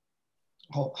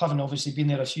 having obviously been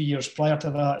there a few years prior to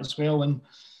that as well. And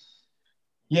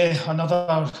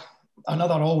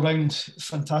another all-round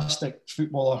fantastic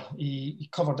footballer. He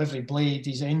covered every blade.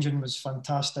 His engine was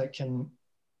fantastic, and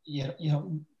he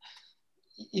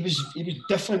was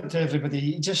different to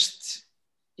everybody.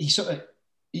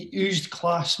 He oozed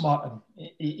class, Martin.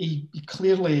 He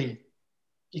clearly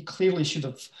should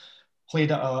have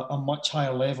played at a much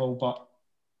higher level, but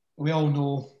we all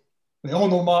know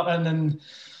Martin and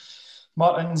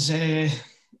Martin's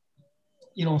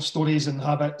stories and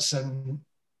habits, and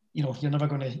you're never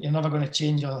going to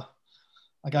change a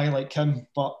guy like him.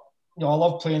 But I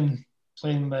love playing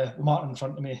with Martin in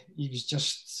front of me. He was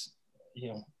just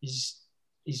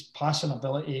his passing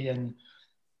ability, and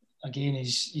again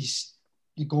his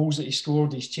the goals that he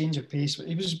scored, his change of pace.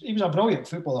 He was a brilliant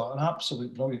footballer, an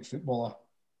absolute brilliant footballer.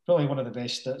 Probably one of the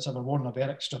best that's ever worn a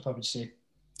Berwick strip, I would say.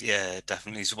 Yeah,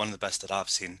 definitely. He's one of the best that I've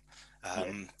seen.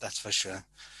 That's for sure.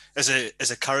 As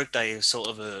a character, you sort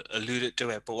of alluded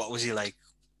to it, but what was he like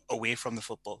away from the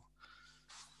football?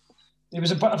 He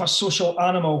was a bit of a social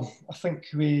animal. I think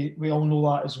we all know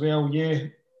that as well. Yeah,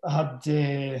 I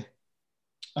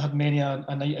had many a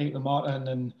night out with Martin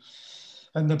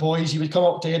and the boys. He would come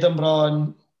up to Edinburgh,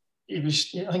 and I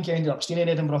think he ended up staying in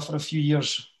Edinburgh for a few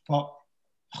years. But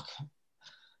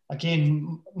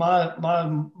again, my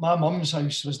mum's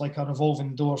house was like a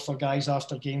revolving door for guys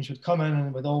after games. Would come in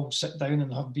and we'd all sit down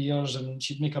and have beers, and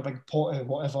she'd make a big pot of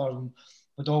whatever, and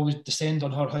we'd always descend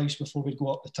on her house before we'd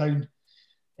go up the town.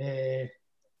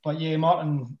 But yeah,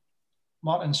 Martin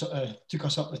sort of took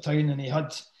us up the town, and he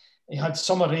had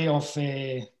some array of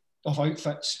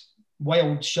outfits.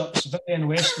 Wild shirts, Vivienne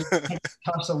Westwood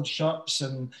tasselled shirts,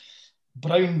 and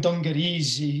brown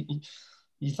dungarees. You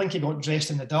think he got dressed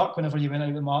in the dark whenever you went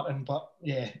out with Martin, but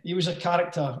yeah, he was a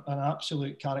character, an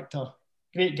absolute character.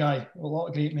 Great guy. A lot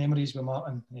of great memories with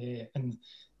Martin in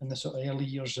the sort of early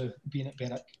years of being at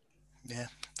Berwick. Yeah,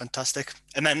 fantastic.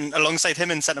 And then alongside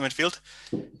him in centre midfield,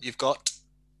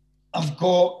 I've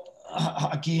got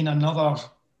again another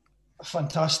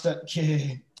fantastic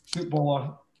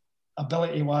footballer.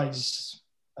 Ability-wise,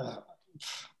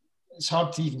 it's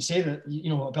hard to even say that,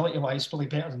 ability-wise, probably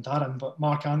better than Darren, but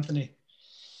Mark Anthony.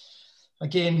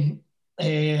 Again,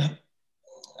 I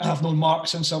have known Mark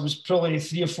since I was probably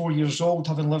 3 or 4 years old,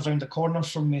 having lived round the corner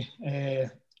from me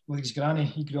with his granny.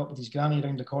 He grew up with his granny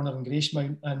round the corner in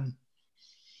Gracemount, and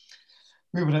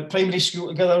we were at primary school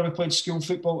together. We played school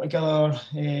football together.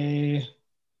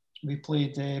 We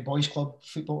played boys club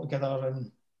football together,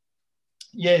 and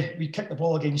yeah, we kicked the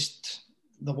ball against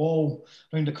the wall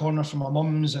round the corner from my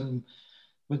mum's, and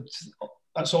would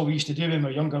that's all we used to do when we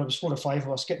were younger. It was 4 or 5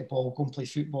 of us, get the ball, go and play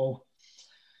football.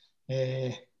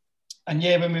 And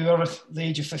yeah, when we were at the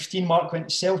age of 15, Mark went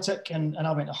to Celtic and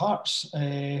I went to Hearts.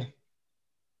 I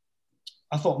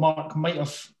thought Mark might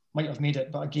have made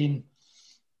it, but again,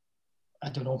 I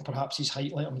don't know, perhaps his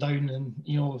height let him down, and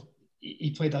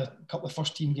he played a couple of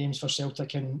first team games for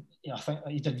Celtic, and I think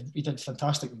he did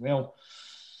fantastically well.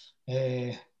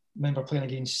 Remember playing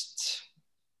against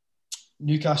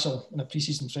Newcastle in a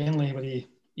pre-season friendly where he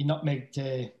nutmegged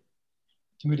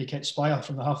Tamuri Ketspire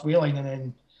from the halfway line, and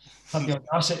then had the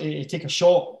audacity to take a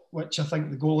shot, which I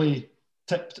think the goalie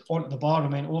tipped onto the bar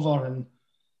and went over. And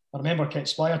I remember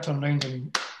Ketspire turned around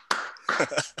and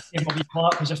gave him a wee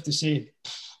clap as if to say,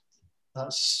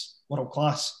 that's world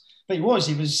class. But he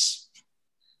was.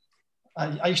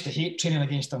 I used to hate training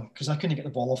against him because I couldn't get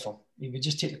the ball off him. He would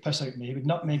just take the piss out of me. He would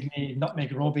nutmeg me,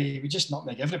 nutmeg Robbie. He would just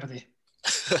nutmeg everybody.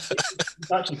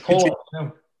 He'd actually call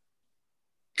it.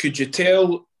 Could you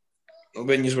tell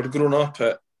when you were growing up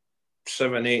at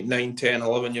 7, 8, 9, 10,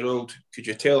 11-year-old, could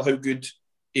you tell how good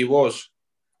he was?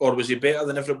 Or was he better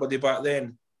than everybody back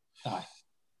then? Aye.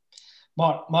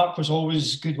 Mark was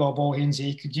always good with a ball hands.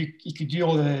 He could do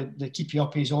all the keepy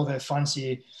uppies, all the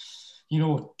fancy,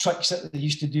 tricks that they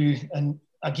used to do. And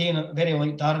again, very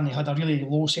like Darren, he had a really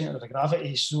low centre of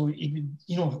gravity. So he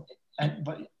would,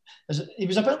 but he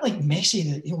was a bit like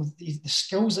Messi. The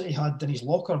skills that he had in his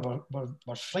locker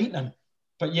were frightening.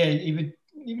 But yeah, he would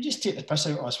just take the piss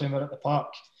out of us when we were at the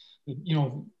park.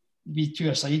 We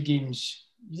 2-a-side games.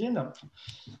 You'd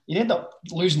end up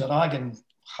losing the rag and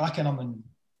hacking him, and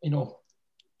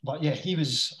But yeah, he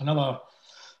was another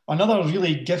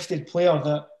really gifted player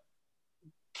that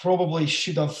probably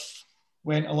should have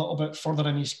went a little bit further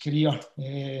in his career.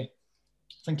 I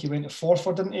think he went to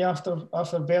Forfar, didn't he,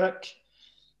 after Berwick?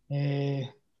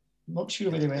 Not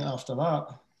sure where he went after that.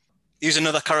 He was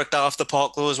another character off the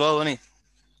park though as well, wasn't he?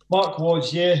 Mark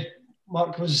was, yeah.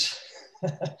 Mark was,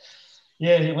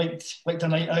 yeah, he liked a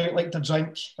night out, liked a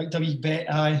drink, liked a wee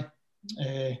bet, aye.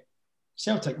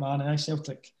 Celtic man, aye,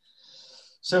 Celtic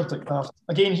daft.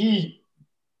 Again, he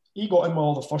got in with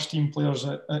all the first team players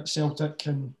at Celtic,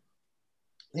 and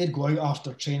they'd go out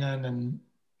after training and,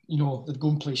 they'd go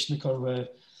and play snooker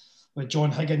with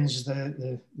John Higgins,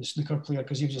 the snooker player,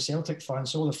 because he was a Celtic fan.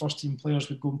 So all the first team players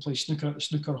would go and play snooker at the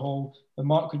snooker hall, and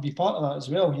Mark would be part of that as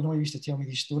well. He used to tell me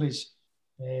these stories.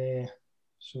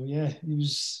 So yeah, he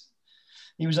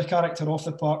was a character off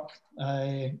the park.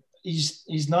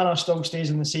 His nana still stays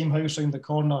in the same house round the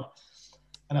corner,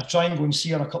 and I try and go and see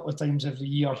her a couple of times every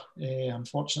year.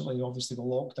 Unfortunately, obviously the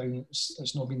lockdown,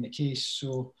 it's not been the case.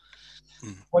 So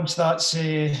once that's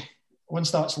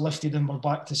lifted and we're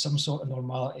back to some sort of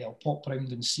normality, I'll pop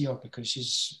round and see her, because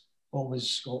she's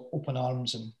always got open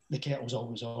arms and the kettle's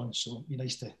always on. So it'd be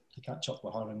nice to catch up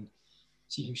with her and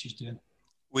see how she's doing.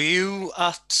 Were you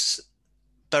at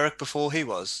Berwick before he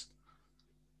was?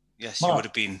 Yes, Mark. You would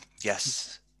have been.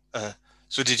 Yes.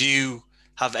 So did you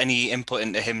have any input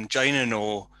into him joining,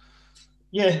 or?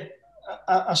 Yeah,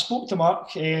 I spoke to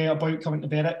Mark about coming to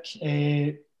Berwick.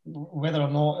 Whether or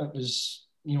not it was,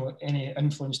 any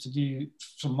influence to do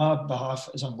from my behalf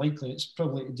is unlikely. It's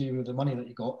probably to do with the money that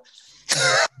he got.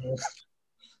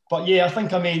 But yeah, I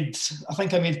think I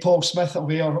made Paul Smith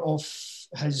aware of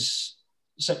his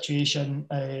situation.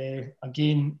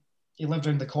 Again, he lived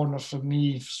around the corner from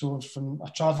me, so from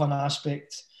a travelling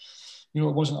aspect, it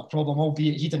wasn't a problem,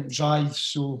 albeit he didn't drive.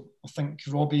 So I think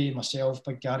Robbie, myself,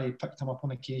 Big Gary picked him up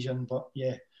on occasion. But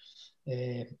yeah,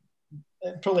 it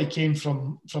probably came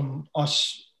from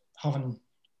us having,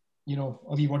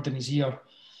 a wee word in his ear.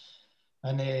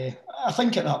 And I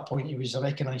think at that point he was a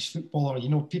recognised footballer.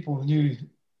 People knew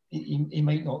he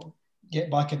might not get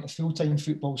back into full-time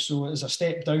football. So as a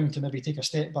step down to maybe take a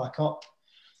step back up,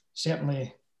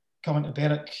 certainly coming to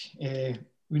Berwick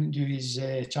wouldn't do his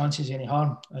chances any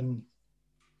harm. And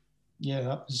yeah,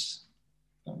 that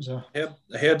was a...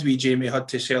 I heard wee Jamie had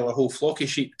to sell a whole flock of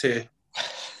sheep to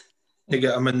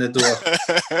get him in the door.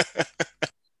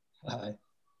 Aye.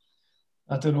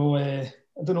 I don't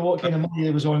know what kind of money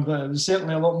he was on, but it was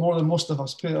certainly a lot more than most of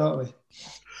us, put it that way.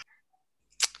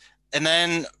 And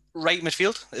then right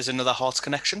midfield is another Hearts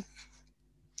connection.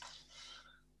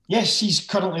 Yes, he's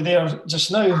currently there just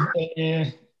now.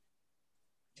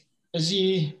 Is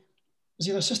he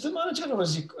the assistant manager, or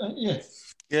is he? Yeah.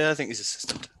 Yeah, I think he's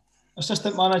assistant.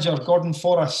 Assistant manager, Gordon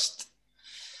Forrest.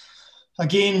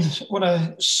 Again, one of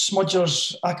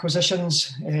Smudger's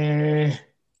acquisitions.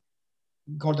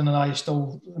 Gordon and I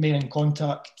still remain in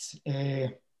contact.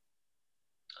 I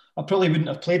probably wouldn't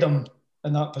have played him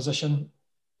in that position.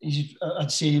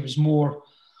 I'd say he was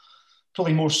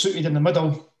probably more suited in the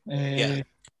middle. Yeah.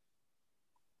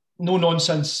 no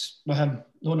nonsense with him.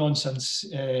 No nonsense.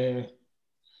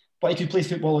 But he could play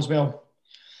football as well.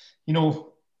 You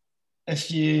know,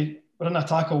 if you were in a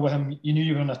tackle with him, you knew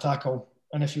you were in a tackle.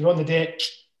 And if you were on the deck,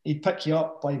 he'd pick you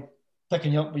up by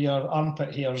picking you up with your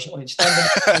armpit hairs, or he'd stand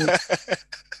in.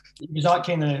 He was that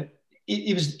kind of.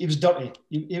 He was dirty.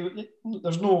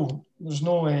 There's no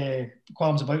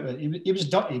qualms about it. He was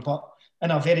dirty, but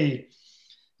in a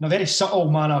very subtle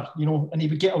manner, you know, and he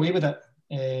would get away with it.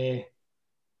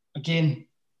 Again,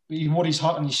 he wore his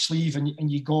heart on his sleeve,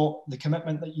 and you got the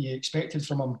commitment that you expected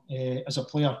from him as a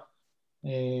player.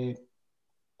 I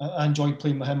enjoyed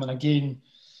playing with him, and again,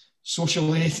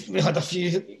 socially, we had a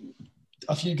few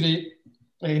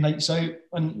great nights out,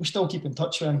 and we still keep in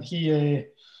touch with him.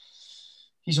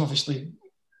 He's obviously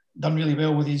done really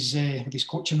well with his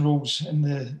coaching roles in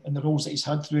the roles that he's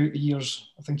had throughout the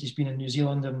years. I think he's been in New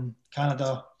Zealand and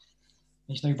Canada.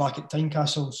 He's now back at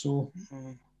Tynecastle, so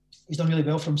he's done really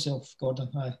well for himself, Gordon.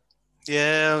 Aye.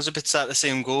 Yeah, I was a bit sad to see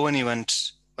him go when he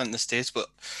went to the States, but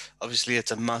obviously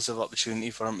it's a massive opportunity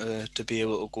for him to be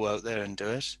able to go out there and do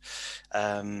it.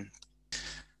 I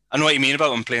know what you mean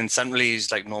about him playing centrally.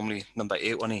 He's like normally number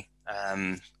 8, wasn't he?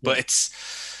 But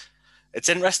it's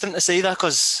interesting to see that,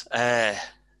 because I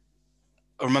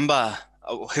remember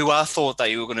who I thought that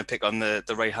you were going to pick on the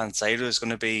right-hand side was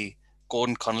going to be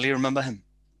Gordon Connolly. Remember him?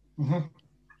 Mm-hmm.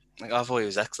 Like, I thought he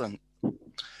was excellent.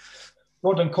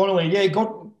 Gordon Connolly, yeah,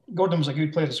 Gordon was a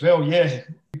good player as well. Yeah,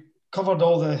 covered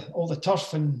all the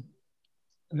turf, and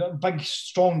a big,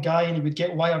 strong guy, and he would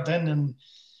get wired in, and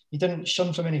he didn't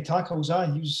shun from any tackles.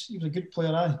 He was a good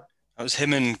player. That was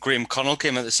him and Graham Connell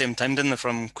came at the same time, didn't they,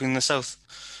 from Queen of the South?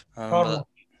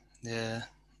 Yeah.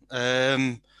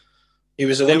 He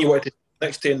was the one you wanted to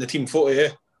next to in the team photo, yeah.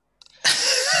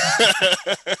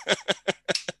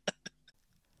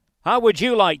 How would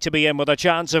you like to be in with a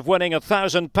chance of winning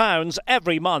 £1,000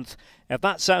 every month? If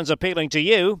that sounds appealing to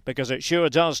you, because it sure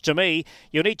does to me,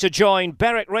 you need to join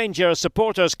Berwick Rangers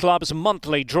Supporters Club's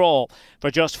monthly draw.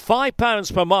 For just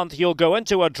 £5 per month, you'll go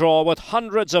into a draw with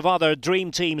hundreds of other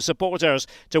Dream Team supporters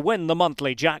to win the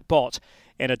monthly jackpot.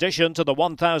 In addition to the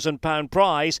 £1,000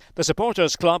 prize, the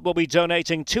Supporters Club will be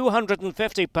donating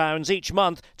 £250 each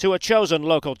month to a chosen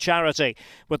local charity,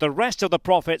 with the rest of the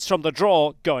profits from the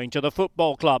draw going to the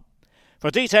football club. For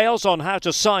details on how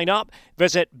to sign up,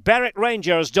 visit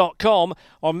berwickrangers.com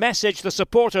or message the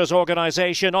supporters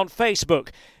organisation on Facebook,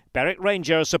 Berwick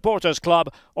Rangers Supporters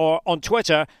Club, or on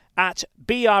Twitter at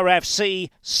BRFC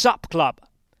Sup Club.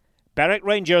 Berwick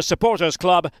Rangers Supporters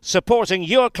Club, supporting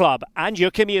your club and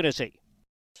your community.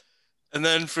 And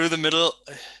then through the middle,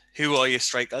 who are your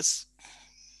strikers?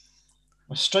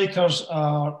 My strikers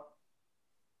are,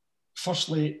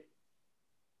 firstly,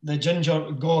 the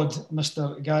ginger god,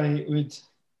 Mr. Gary Wood.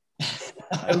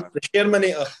 The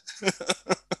Shermanator.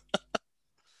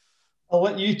 I'll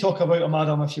let you talk about him,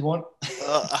 Adam, if you want.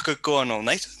 I could go on all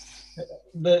night.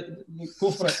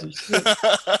 Go for it.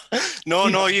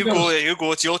 No, you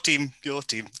go. It's your team.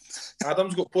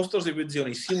 Adam's got posters of Woodsy on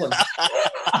his ceiling.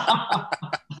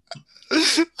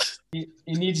 He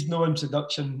needs no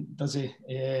introduction, does he?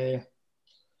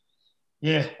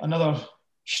 Yeah, another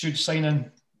shrewd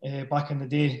signing back in the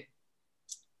day.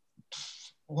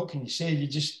 What can you say? You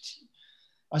just,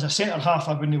 as a centre half,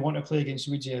 I wouldn't want to play against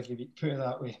Woodsy every week. Put it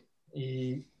that way.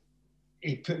 He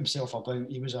put himself about.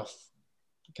 He was a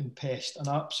fucking pest, an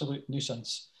absolute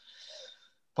nuisance.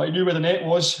 But he knew where the net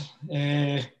was.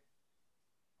 He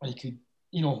could,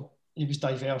 he was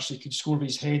diverse. He could score with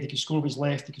his head. He could score with his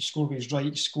left. He could score with his right.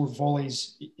 He could score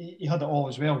volleys. He had it all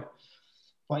as well.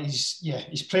 But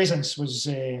his presence was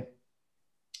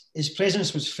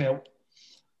felt.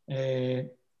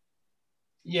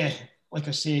 Like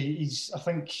I say, I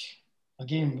think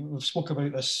again we've spoke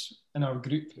about this in our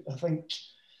group. I think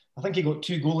he got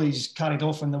 2 goalies carried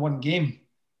off in the one game.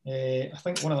 I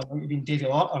think one of them might have been Davy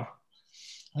Larter.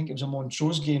 I think it was a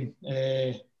Montrose game.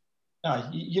 If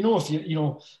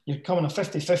you're coming a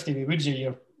 50-50 with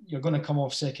Woodsy, you're going to come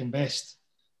off second best,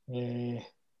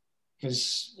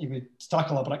 because he would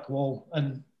tackle a brick wall,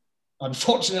 and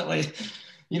unfortunately,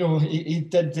 he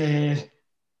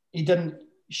didn't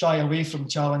shy away from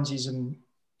challenges, and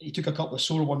he took a couple of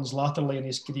sore ones laterally in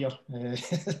his career.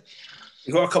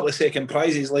 He got a couple of second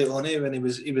prizes later on, when he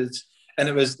was, and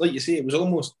it was like you say, it was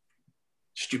almost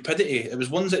stupidity. It was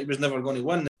ones that he was never going to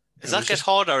win. Does that get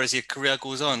harder as your career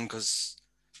goes on? Because,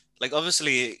 like,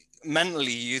 obviously,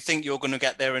 mentally, you think you're going to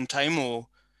get there in time, or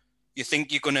you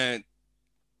think you're going to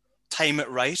time it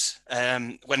right,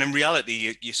 when in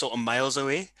reality, you're sort of miles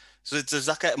away. So does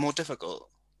that get more difficult?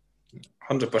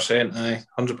 100%, aye,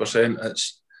 100%.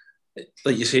 It's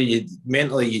like you say,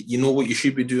 mentally, you know what you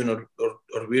should be doing or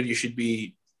where you should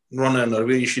be running or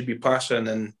where you should be passing,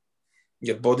 and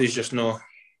your body's just not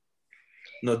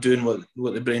doing what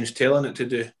the brain's telling it to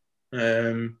do.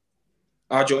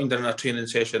 I joined in a training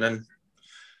session, and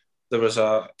there was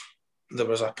a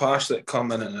pass that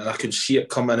come in, and I could see it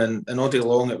coming, and all day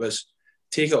long it was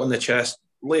take it on the chest,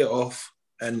 lay it off,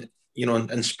 and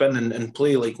and spin and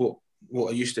play like what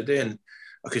I used to do. And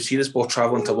I could see this ball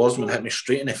travelling towards me and hit me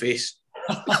straight in the face.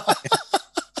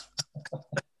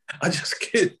 I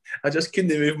just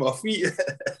couldn't move my feet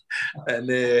and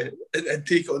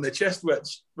take it on the chest,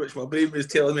 which my brain was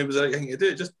telling me was the right thing to do.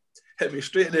 It just hit me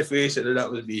straight in the face, and then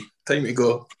that was me. Time to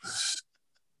go.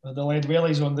 The lead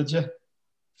wellies on, did you?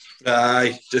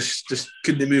 Aye, just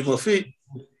couldn't move my feet.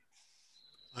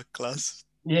 Class.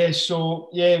 Yeah, so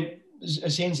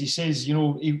as Hainsey says, he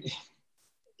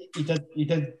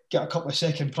did get a couple of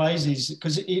second prizes,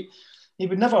 because he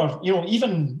would never,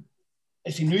 even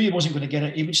if he knew he wasn't going to get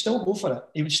it, he would still go for it.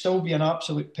 He would still be an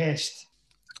absolute pest.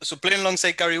 So playing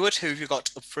alongside Gary Wood, who have you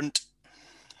got up front?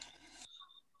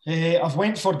 I've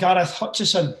went for Gareth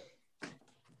Hutchison.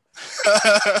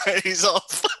 He's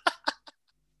off.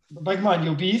 Big man,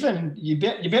 you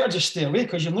better just stay away,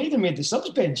 because you're not even made the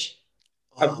subs bench.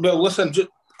 Well, listen,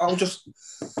 I'll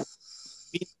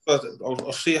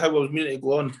say how I was meaning to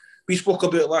go on. We spoke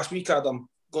about it last week, Adam,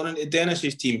 going into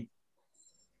Dennis's team.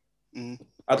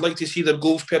 I'd like to see their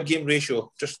goals per game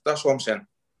ratio. Just that's what I'm saying.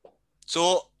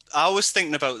 So I was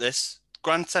thinking about this.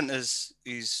 Grant sent his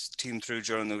team through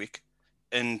during the week,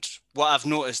 and what I've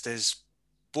noticed is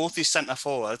both his centre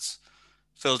forwards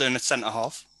filled in at centre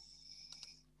half.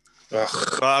 So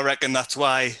I reckon that's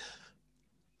why.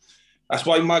 That's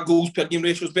why my goals per game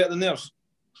ratio is better than theirs.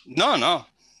 No.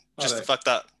 Just the fact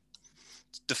that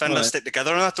defenders stick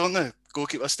together on that, don't they?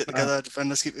 Goalkeepers stick together,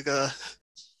 defenders keep together.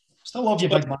 Still love you,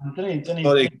 big man, didn't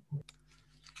he?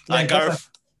 Yeah,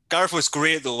 Gareth was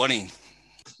great though, wasn't he?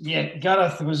 Yeah,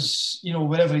 Gareth was,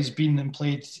 wherever he's been and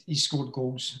played, he's scored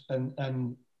goals.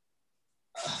 And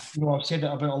I've said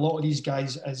it about a lot of these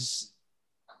guys as,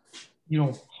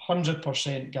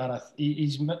 100% Gareth.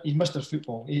 He's Mr.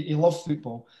 Football. He loved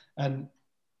football. And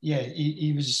yeah,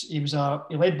 he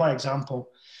led by example.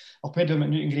 I played him at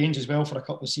Newton Grange as well for a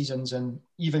couple of seasons, and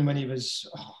even when he was,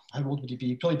 how old would he be?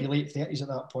 He'd probably be late 30s at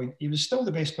that point. He was still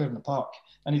the best player in the park,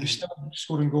 and he was still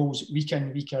scoring goals week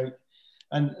in, week out.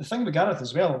 And the thing with Gareth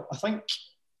as well, I think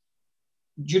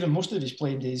during most of his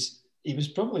playing days, he was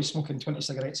probably smoking 20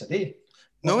 cigarettes a day.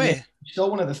 No way. Still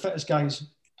one of the fittest guys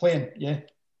playing, yeah.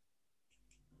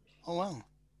 Oh, wow.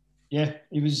 Yeah,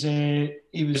 he was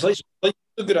like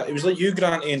you,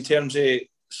 Grant, in terms of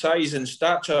size and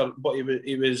stature, but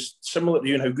he was similar to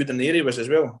you in how good in the area he was as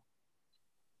well.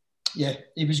 Yeah,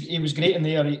 he was great in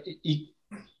there. He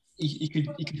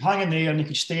could hang in there and he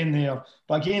could stay in there.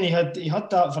 But again, he had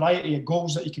that variety of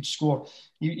goals that he could score.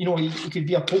 He could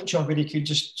be a poacher where he could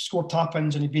just score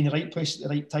tap-ins and he'd be in the right place at the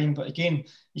right time. But again,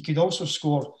 he could also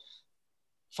score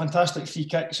fantastic free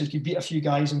kicks. He could beat a few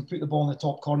guys and put the ball in the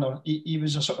top corner. He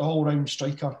was a sort of all-round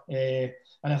striker.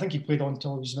 And I think he played on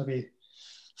until he was maybe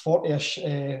 40-ish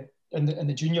in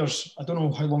the juniors. I don't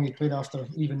know how long he played after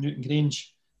leaving Newton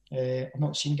Grange. I've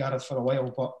not seen Gareth for a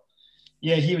while, but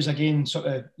yeah, he was again sort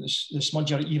of the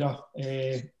smudger era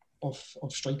of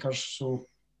strikers. So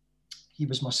he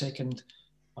was my second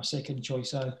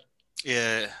choice.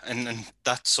 Yeah, and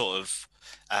that sort of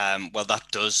that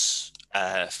does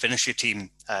finish your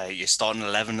team. You're starting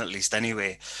 11 at least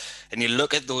anyway, and you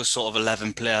look at those sort of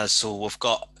 11 players. So we've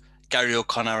got Gary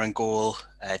O'Connor in goal,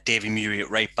 Davy Murray at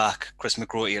right back, Chris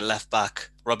McGroty at left back,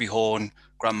 Robbie Horn,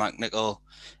 Grant McNichol.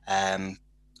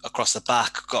 Across the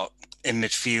back, got in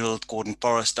midfield, Gordon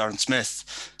Forrest, Darren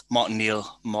Smith, Martin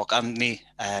Neal, Mark Anthony,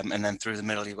 and then through the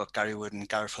middle you've got Gary Wood and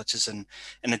Gareth Hutchison.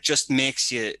 And it just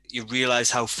makes you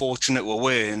realise how fortunate we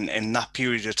were in that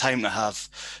period of time to have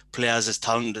players as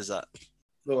talented as that.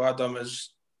 Though, Adam,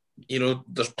 is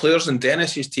there's players in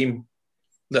Dennis's team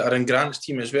that are in Grant's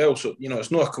team as well. So, it's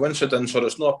not a coincidence, or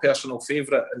it's not a personal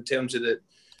favourite in terms of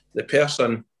the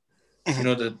person.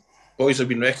 The boys have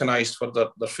been recognised for their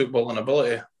footballing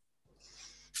ability.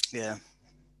 Yeah,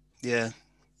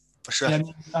 for sure. Yeah,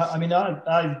 I mean,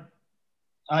 I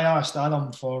asked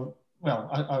Adam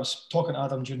I was talking to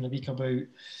Adam during the week about,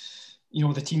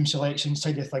 the team selection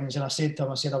side of things, and I said to him,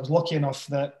 I was lucky enough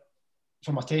that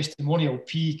for my testimonial,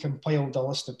 P compiled a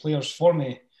list of players for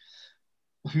me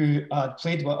who I'd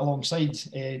played with alongside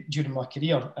during my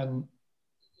career, and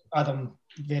Adam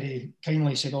very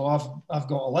kindly said, I've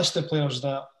got a list of players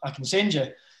that I can send you,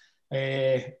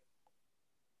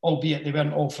 albeit they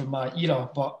weren't all from my era,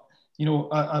 but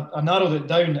I narrowed it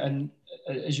down, and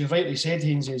as you rightly said,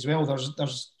 Hainsey, as well,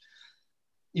 there's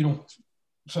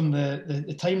from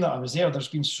the time that I was there's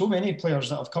been so many players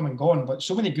that have come and gone, but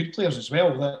so many good players as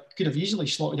well that could have easily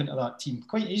slotted into that team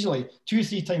quite easily, 2 or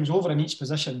 3 times over in each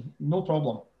position, no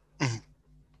problem. Mm-hmm.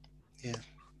 Yeah,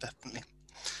 definitely.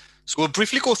 So we'll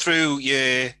briefly go through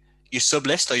your sub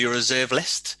list or your reserve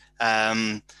list.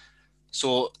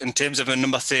 So in terms of a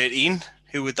number 13,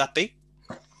 who would that be?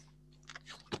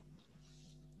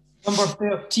 Number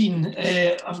 13,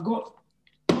 I've got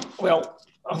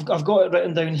it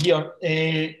written down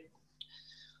here.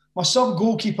 My sub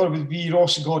goalkeeper would be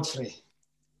Ross Godfrey.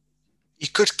 He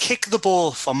could kick the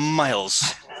ball for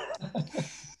miles.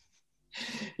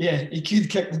 Yeah, he could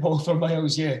kick the ball for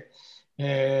miles, yeah.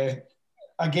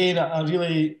 Again, a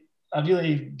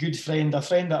really good friend, a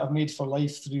friend that I've made for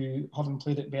life through having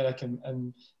played at Berwick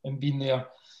and been there.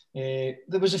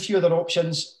 There was a few other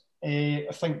options. I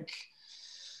think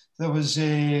there was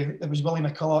Willie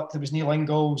McCulloch, there was Neil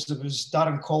Ingalls, there was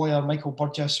Darren Collier, Michael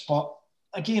Burgess. But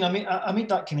again, I made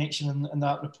that connection and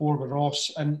that rapport with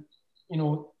Ross. And, you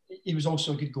know, he was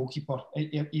also a good goalkeeper.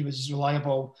 He was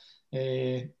reliable,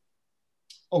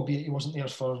 albeit he wasn't there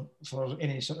for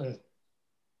any sort of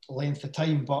length of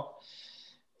time. But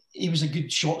he was a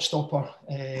good shot stopper.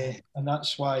 And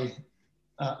that's why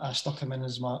I stuck him in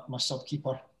as my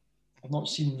sub-keeper. I've not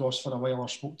seen Ross for a while or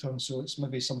spoke to him, so it's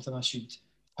maybe something I should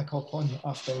pick up on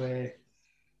after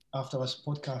this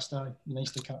podcast.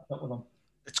 Nice to catch up with him.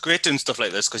 It's great doing stuff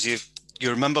like this because you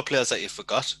remember players that you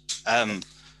forgot.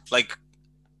 Like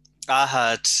I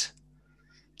had,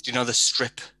 do you know the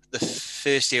strip, the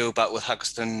first year back with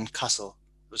Haggerston Castle?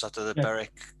 It was after the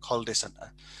Berwick Holiday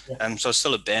Centre. Yeah. So I was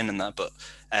still a Ben in that, but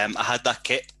I had that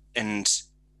kit and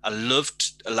I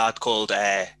loved a lad called,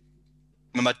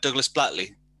 remember Douglas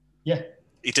Blatley? Yeah.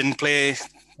 He didn't play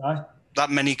that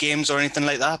many games or anything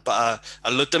like that, but I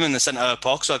loved him in the centre of the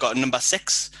park, so I got a number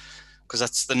 6 because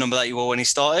that's the number that he wore when he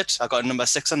started. I got a number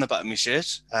 6 on the back of my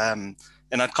shirt. And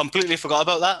I'd completely forgot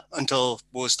about that until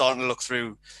we were starting to look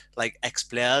through like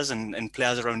ex-players and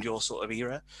players around your sort of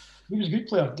era. He was a good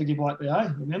player, Dougie Blackley.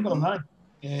 Remember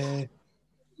him,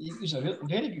 he was a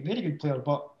very good player,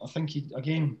 but I think he,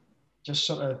 again, just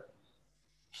sort of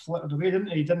flitted away, didn't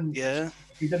he?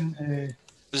 He didn't...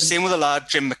 It was the same with a lad,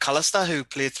 Jim McAllister, who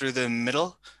played through the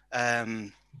middle.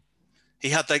 He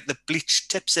had like the bleached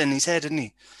tips in his head, didn't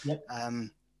he? Yep.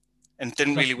 And it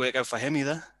didn't really work out for him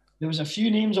either. There was a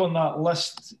few names on that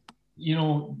list, you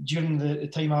know, during the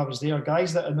time I was there,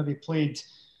 guys that had maybe played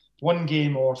one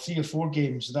game or 3 or 4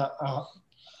 games that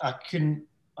I couldn't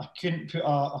put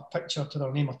a picture to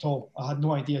their name at all. I had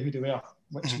no idea who they were,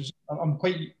 which was, I'm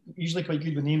usually quite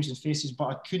good with names and faces, but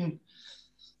I couldn't.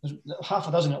 There's half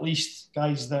a dozen at least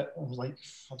guys that I was like,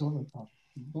 I don't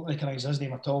recognise his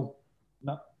name at all.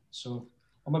 No. So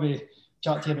I'll maybe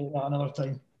chat to you about that another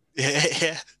time.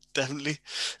 Yeah, definitely.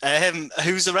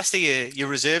 Who's the rest of your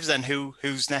reserves then?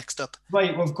 Who's next up?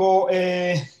 Right, we've got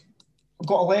a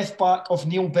left back of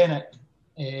Neil Bennett,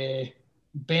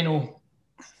 Benno,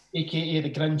 aka the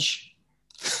Grinch.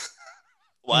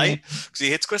 Why? Because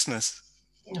he hates Christmas.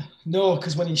 No,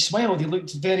 because when he smiled, he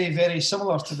looked very, very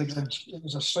similar to the Grinch. It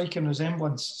was a striking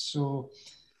resemblance. So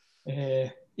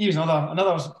he was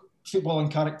another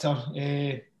footballing character.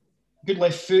 Good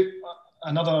left foot,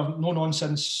 another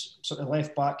no-nonsense sort of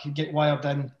left back. He'd get wired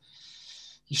in.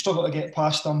 You struggle to get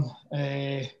past him.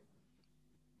 And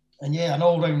yeah, an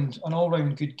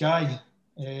all-round good guy.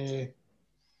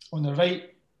 On the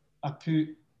right, I put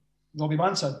Robbie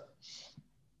Manson.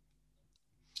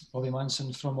 Robbie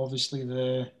Manson from obviously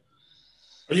the...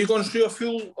 Are you going through a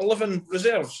full 11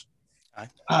 reserves?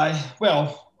 Aye.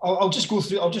 Well, I'll just go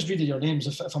through. I'll just read your names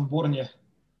if I'm boring you.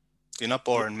 You're not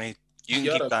boring me. You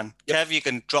can keep going. Kev, you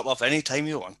can drop off any time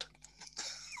you want.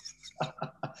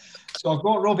 So I've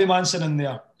got Robbie Manson in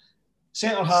there.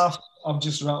 Centre half, I've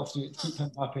just rattled through it. Keep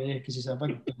him happy because he's a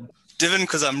big... Divin,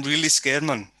 because I'm really scared,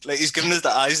 man. Like, he's giving us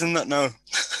the eyes in that now.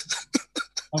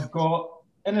 I've got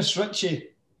Innes Ritchie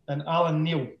and Alan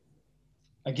Neil.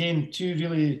 Again, 2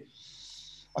 really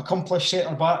accomplished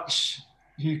centre-backs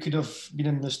who could have been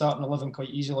in the starting 11 quite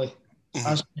easily.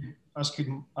 Mm-hmm.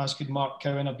 As could Mark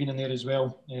Cowan have been in there as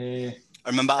well. I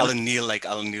remember Alan Neil. Like,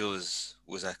 Alan Neil was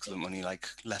excellent when he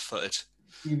left-footed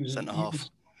centre half.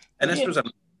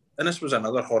 Innes was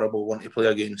another horrible one to play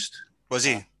against. Was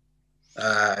he?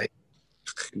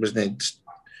 Wasn't it?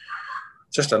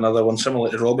 Just another one similar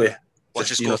to Robbie.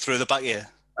 Just go through the back here.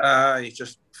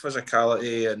 Just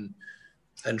physicality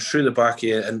and through the back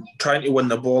here and trying to win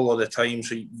the ball all the time.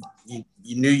 So you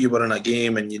knew you were in a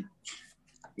game and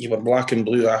you were black and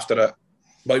blue after it.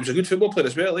 But he was a good football player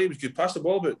as well. He was good pass the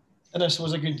ball, but Innes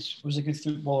was a good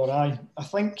footballer. I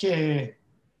think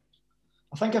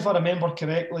I think if I remember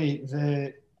correctly,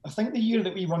 I think the year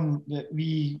that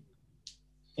we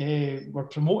were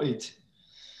promoted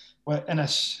with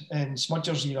Innes and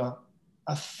Smudger's era,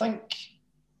 I think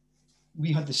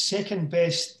we had the second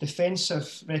best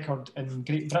defensive record in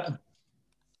Great Britain.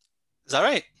 Is that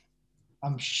right?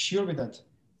 I'm sure we did.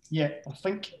 Yeah, I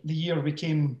think the year we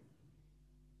came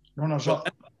runners-up.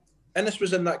 Innes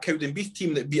was in that Cowdenbeath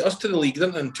team that beat us to the league,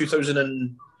 didn't it, in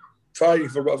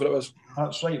 2005 or whatever it was.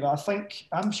 That's right, but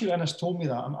I'm sure Innes told me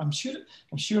that. I'm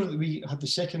sure that we had the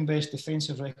second best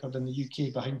defensive record in the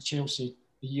UK behind Chelsea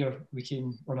the year we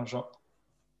came runners-up.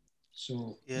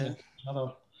 So yeah,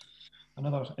 another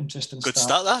interesting good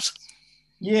start that.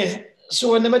 Yeah.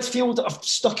 So in the midfield, I've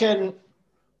stuck in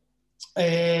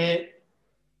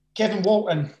Kevin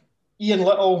Walton, Ian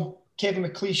Little, Kevin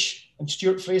McLeish, and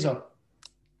Stuart Fraser.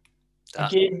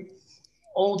 Again,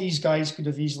 all these guys could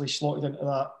have easily slotted into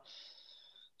that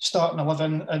starting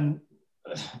 11, and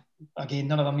again,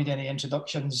 none of them need any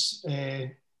introductions.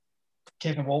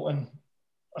 Kevin Walton,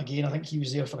 again, I think he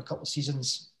was there for a couple of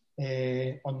seasons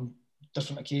on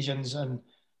different occasions, and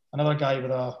another guy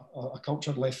with a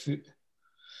cultured left foot.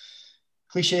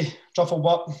 Cliche, Truffle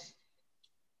Butt.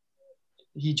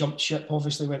 He jumped ship,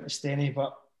 obviously went to Steny,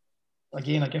 but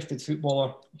again, a gifted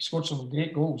footballer. He scored some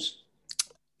great goals.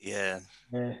 Yeah.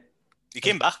 He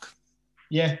came back.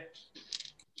 Yeah.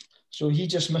 So he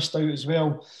just missed out as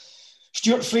well.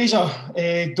 Stuart Fraser,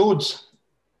 Dode.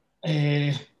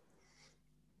 I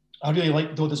really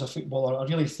liked Dode as a footballer. I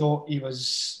really thought he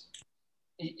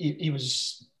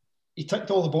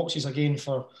ticked all the boxes again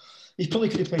for. He probably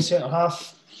could have played centre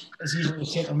half as easily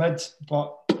as centre mid,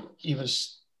 but he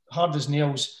was hard as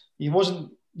nails. He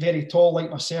wasn't very tall like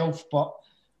myself, but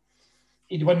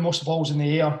he'd win most balls in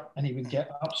the air and he would get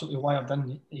absolutely wired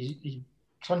in. He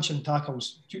crunching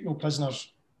tackles, took no prisoners.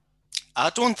 I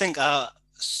don't think I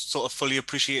sort of fully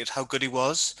appreciated how good he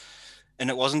was. And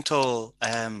it wasn't until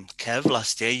Kev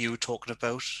last year you were talking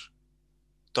about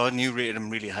Don, you rated him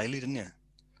really highly, didn't you?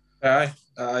 Aye.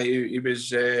 He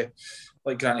was,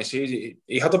 like Granny says,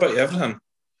 he had a bit of everything.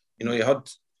 You know,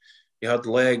 he had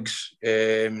legs,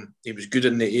 he was good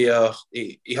in the air,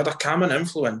 he had a calming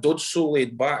influence. Dodd's so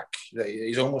laid back that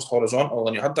he's almost horizontal,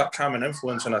 and you had that calming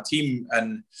influence on a team,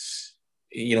 and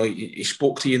you know, he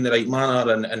spoke to you in the right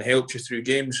manner and helped you through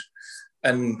games.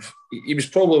 And he was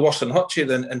probably worse than Hutchie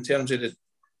in terms of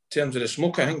the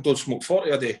smoking. I think Dodd smoked 40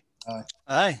 a day.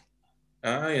 Aye,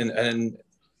 and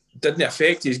didn't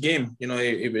affect his game. You know,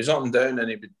 he was up and down, and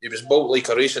he was built like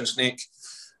a racing snake.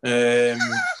 He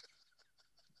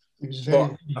was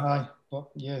very high, but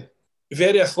yeah.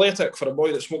 Very athletic for a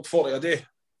boy that smoked 40 a day.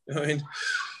 You know what I mean?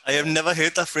 I have never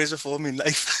heard that phrase before in my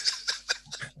life.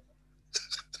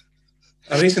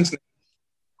 A racing snake.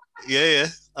 Yeah.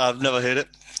 I've never heard it.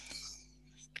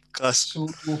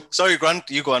 Sorry, Grant,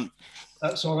 you go on.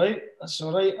 That's all right.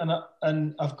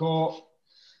 And I've got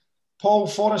Paul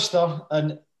Forrester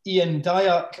and Ian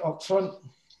Dyack up front.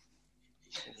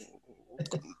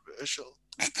 Controversial.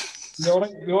 You all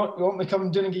right? You want me to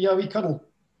come down and give you a wee cuddle?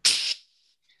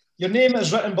 Your name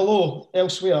is written below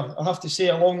elsewhere, I have to say,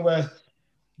 along with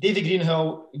Davy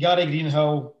Greenhill, Gary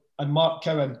Greenhill, and Mark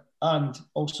Cowan, and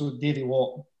also Davy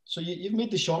Watt. So you've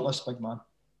made the shortlist, big man.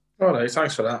 All right,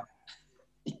 thanks for that.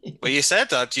 Well, you said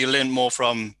that you learned more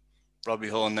from Robbie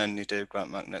Horn than you did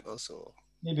Grant McNichols. So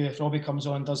maybe if Robbie comes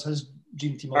on and does his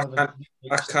dream team 11.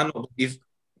 I cannot believe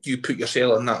you put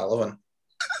yourself in that 11.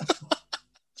 Is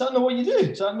that not what you do?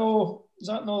 Is that no?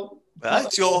 Well,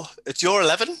 it's your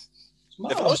 11.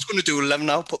 If I was going to do 11,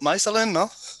 I'll put myself in, no?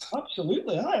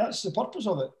 Absolutely, aye, that's the purpose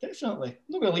of it, definitely. I'm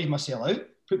not going to leave myself out,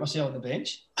 put myself on the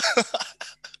bench.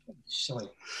 Silly.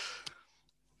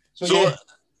 So yeah,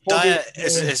 Dyack,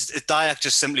 is Dyack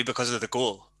just simply because of the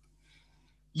goal?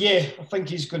 Yeah, I think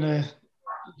he's going to,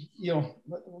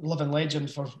 living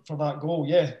legend for that goal,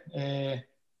 yeah.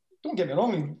 Don't get me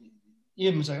wrong,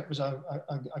 Ian was a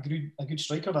good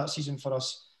striker that season for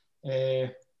us.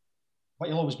 But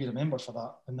he'll always be remembered for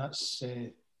that, and that's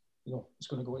it's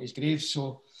going to go to his grave.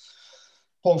 So,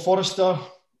 Paul Forrester,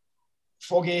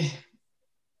 Foggy,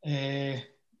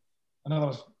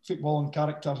 another footballing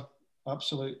character,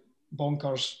 absolute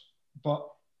bonkers, but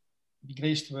be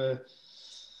graced with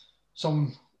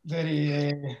some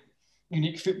very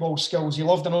unique football skills. He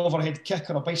loved an overhead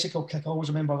kick or a bicycle kick. I always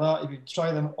remember that. He would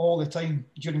try them all the time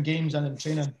during games and in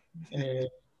training. They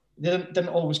didn't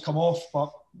always come off,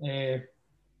 but.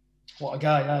 What a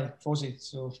guy, Fozzie.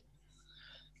 So,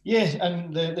 yeah,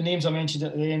 and the names I mentioned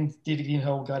at the end, Davy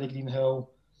Greenhill, Gary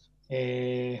Greenhill,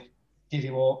 Davy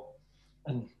Watt,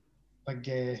 and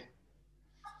big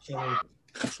fellow.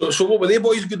 So what were they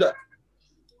boys good at?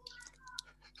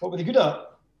 What were they good at?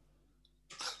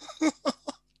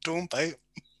 Don't bite.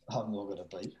 I'm not going to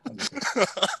bite.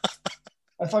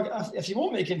 If you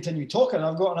want me to continue talking,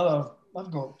 I've got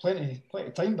plenty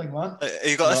of time, big man.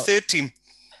 You got a third team.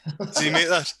 Do you make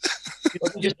that?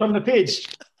 Let me just turn the page.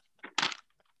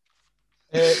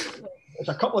 It's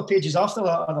a couple of pages after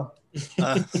that, Adam.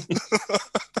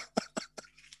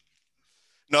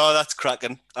 No, that's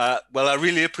cracking. Well, I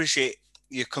really appreciate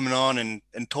you coming on and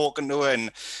talking to her.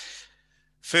 And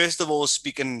first of all,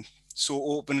 speaking so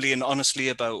openly and honestly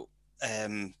about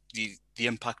the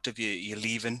impact of you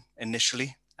leaving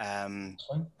initially. I'm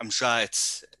sure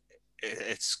it's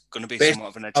going to be somewhat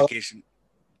of an education.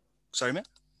 Sorry, mate?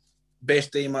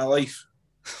 Best day of my life.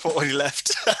 When you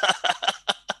left.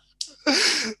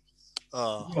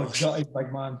 You were gutted,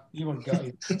 big man. You were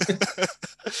gutted.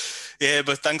 Yeah,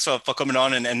 but thanks for coming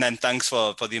on, and then thanks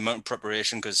for the amount of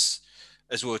preparation, because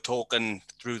as we were talking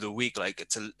through the week, like,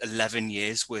 it's 11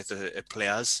 years worth of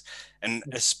players, and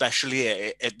especially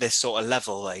at this sort of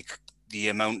level, like the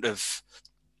amount of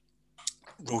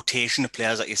rotation of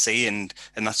players that you see and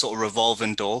that sort of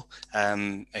revolving door,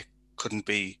 it couldn't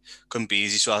be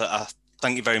easy. So I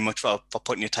thank you very much for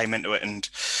putting your time into it and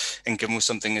giving us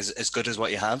something as good as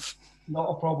what you have. Not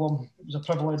a problem. It was a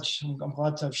privilege. I'm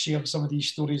glad to have shared some of these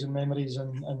stories and memories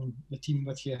and the team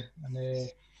with you. And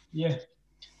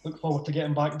look forward to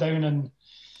getting back down and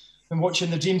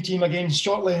watching the Dream Team again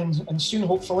shortly and soon,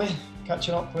 hopefully,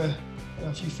 catching up with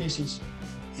a few faces.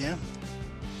 Yeah.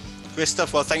 Great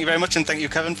stuff. Well, thank you very much, and thank you,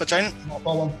 Kevin, for joining. Not a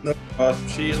problem. No,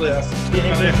 see you later. See you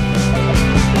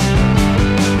later.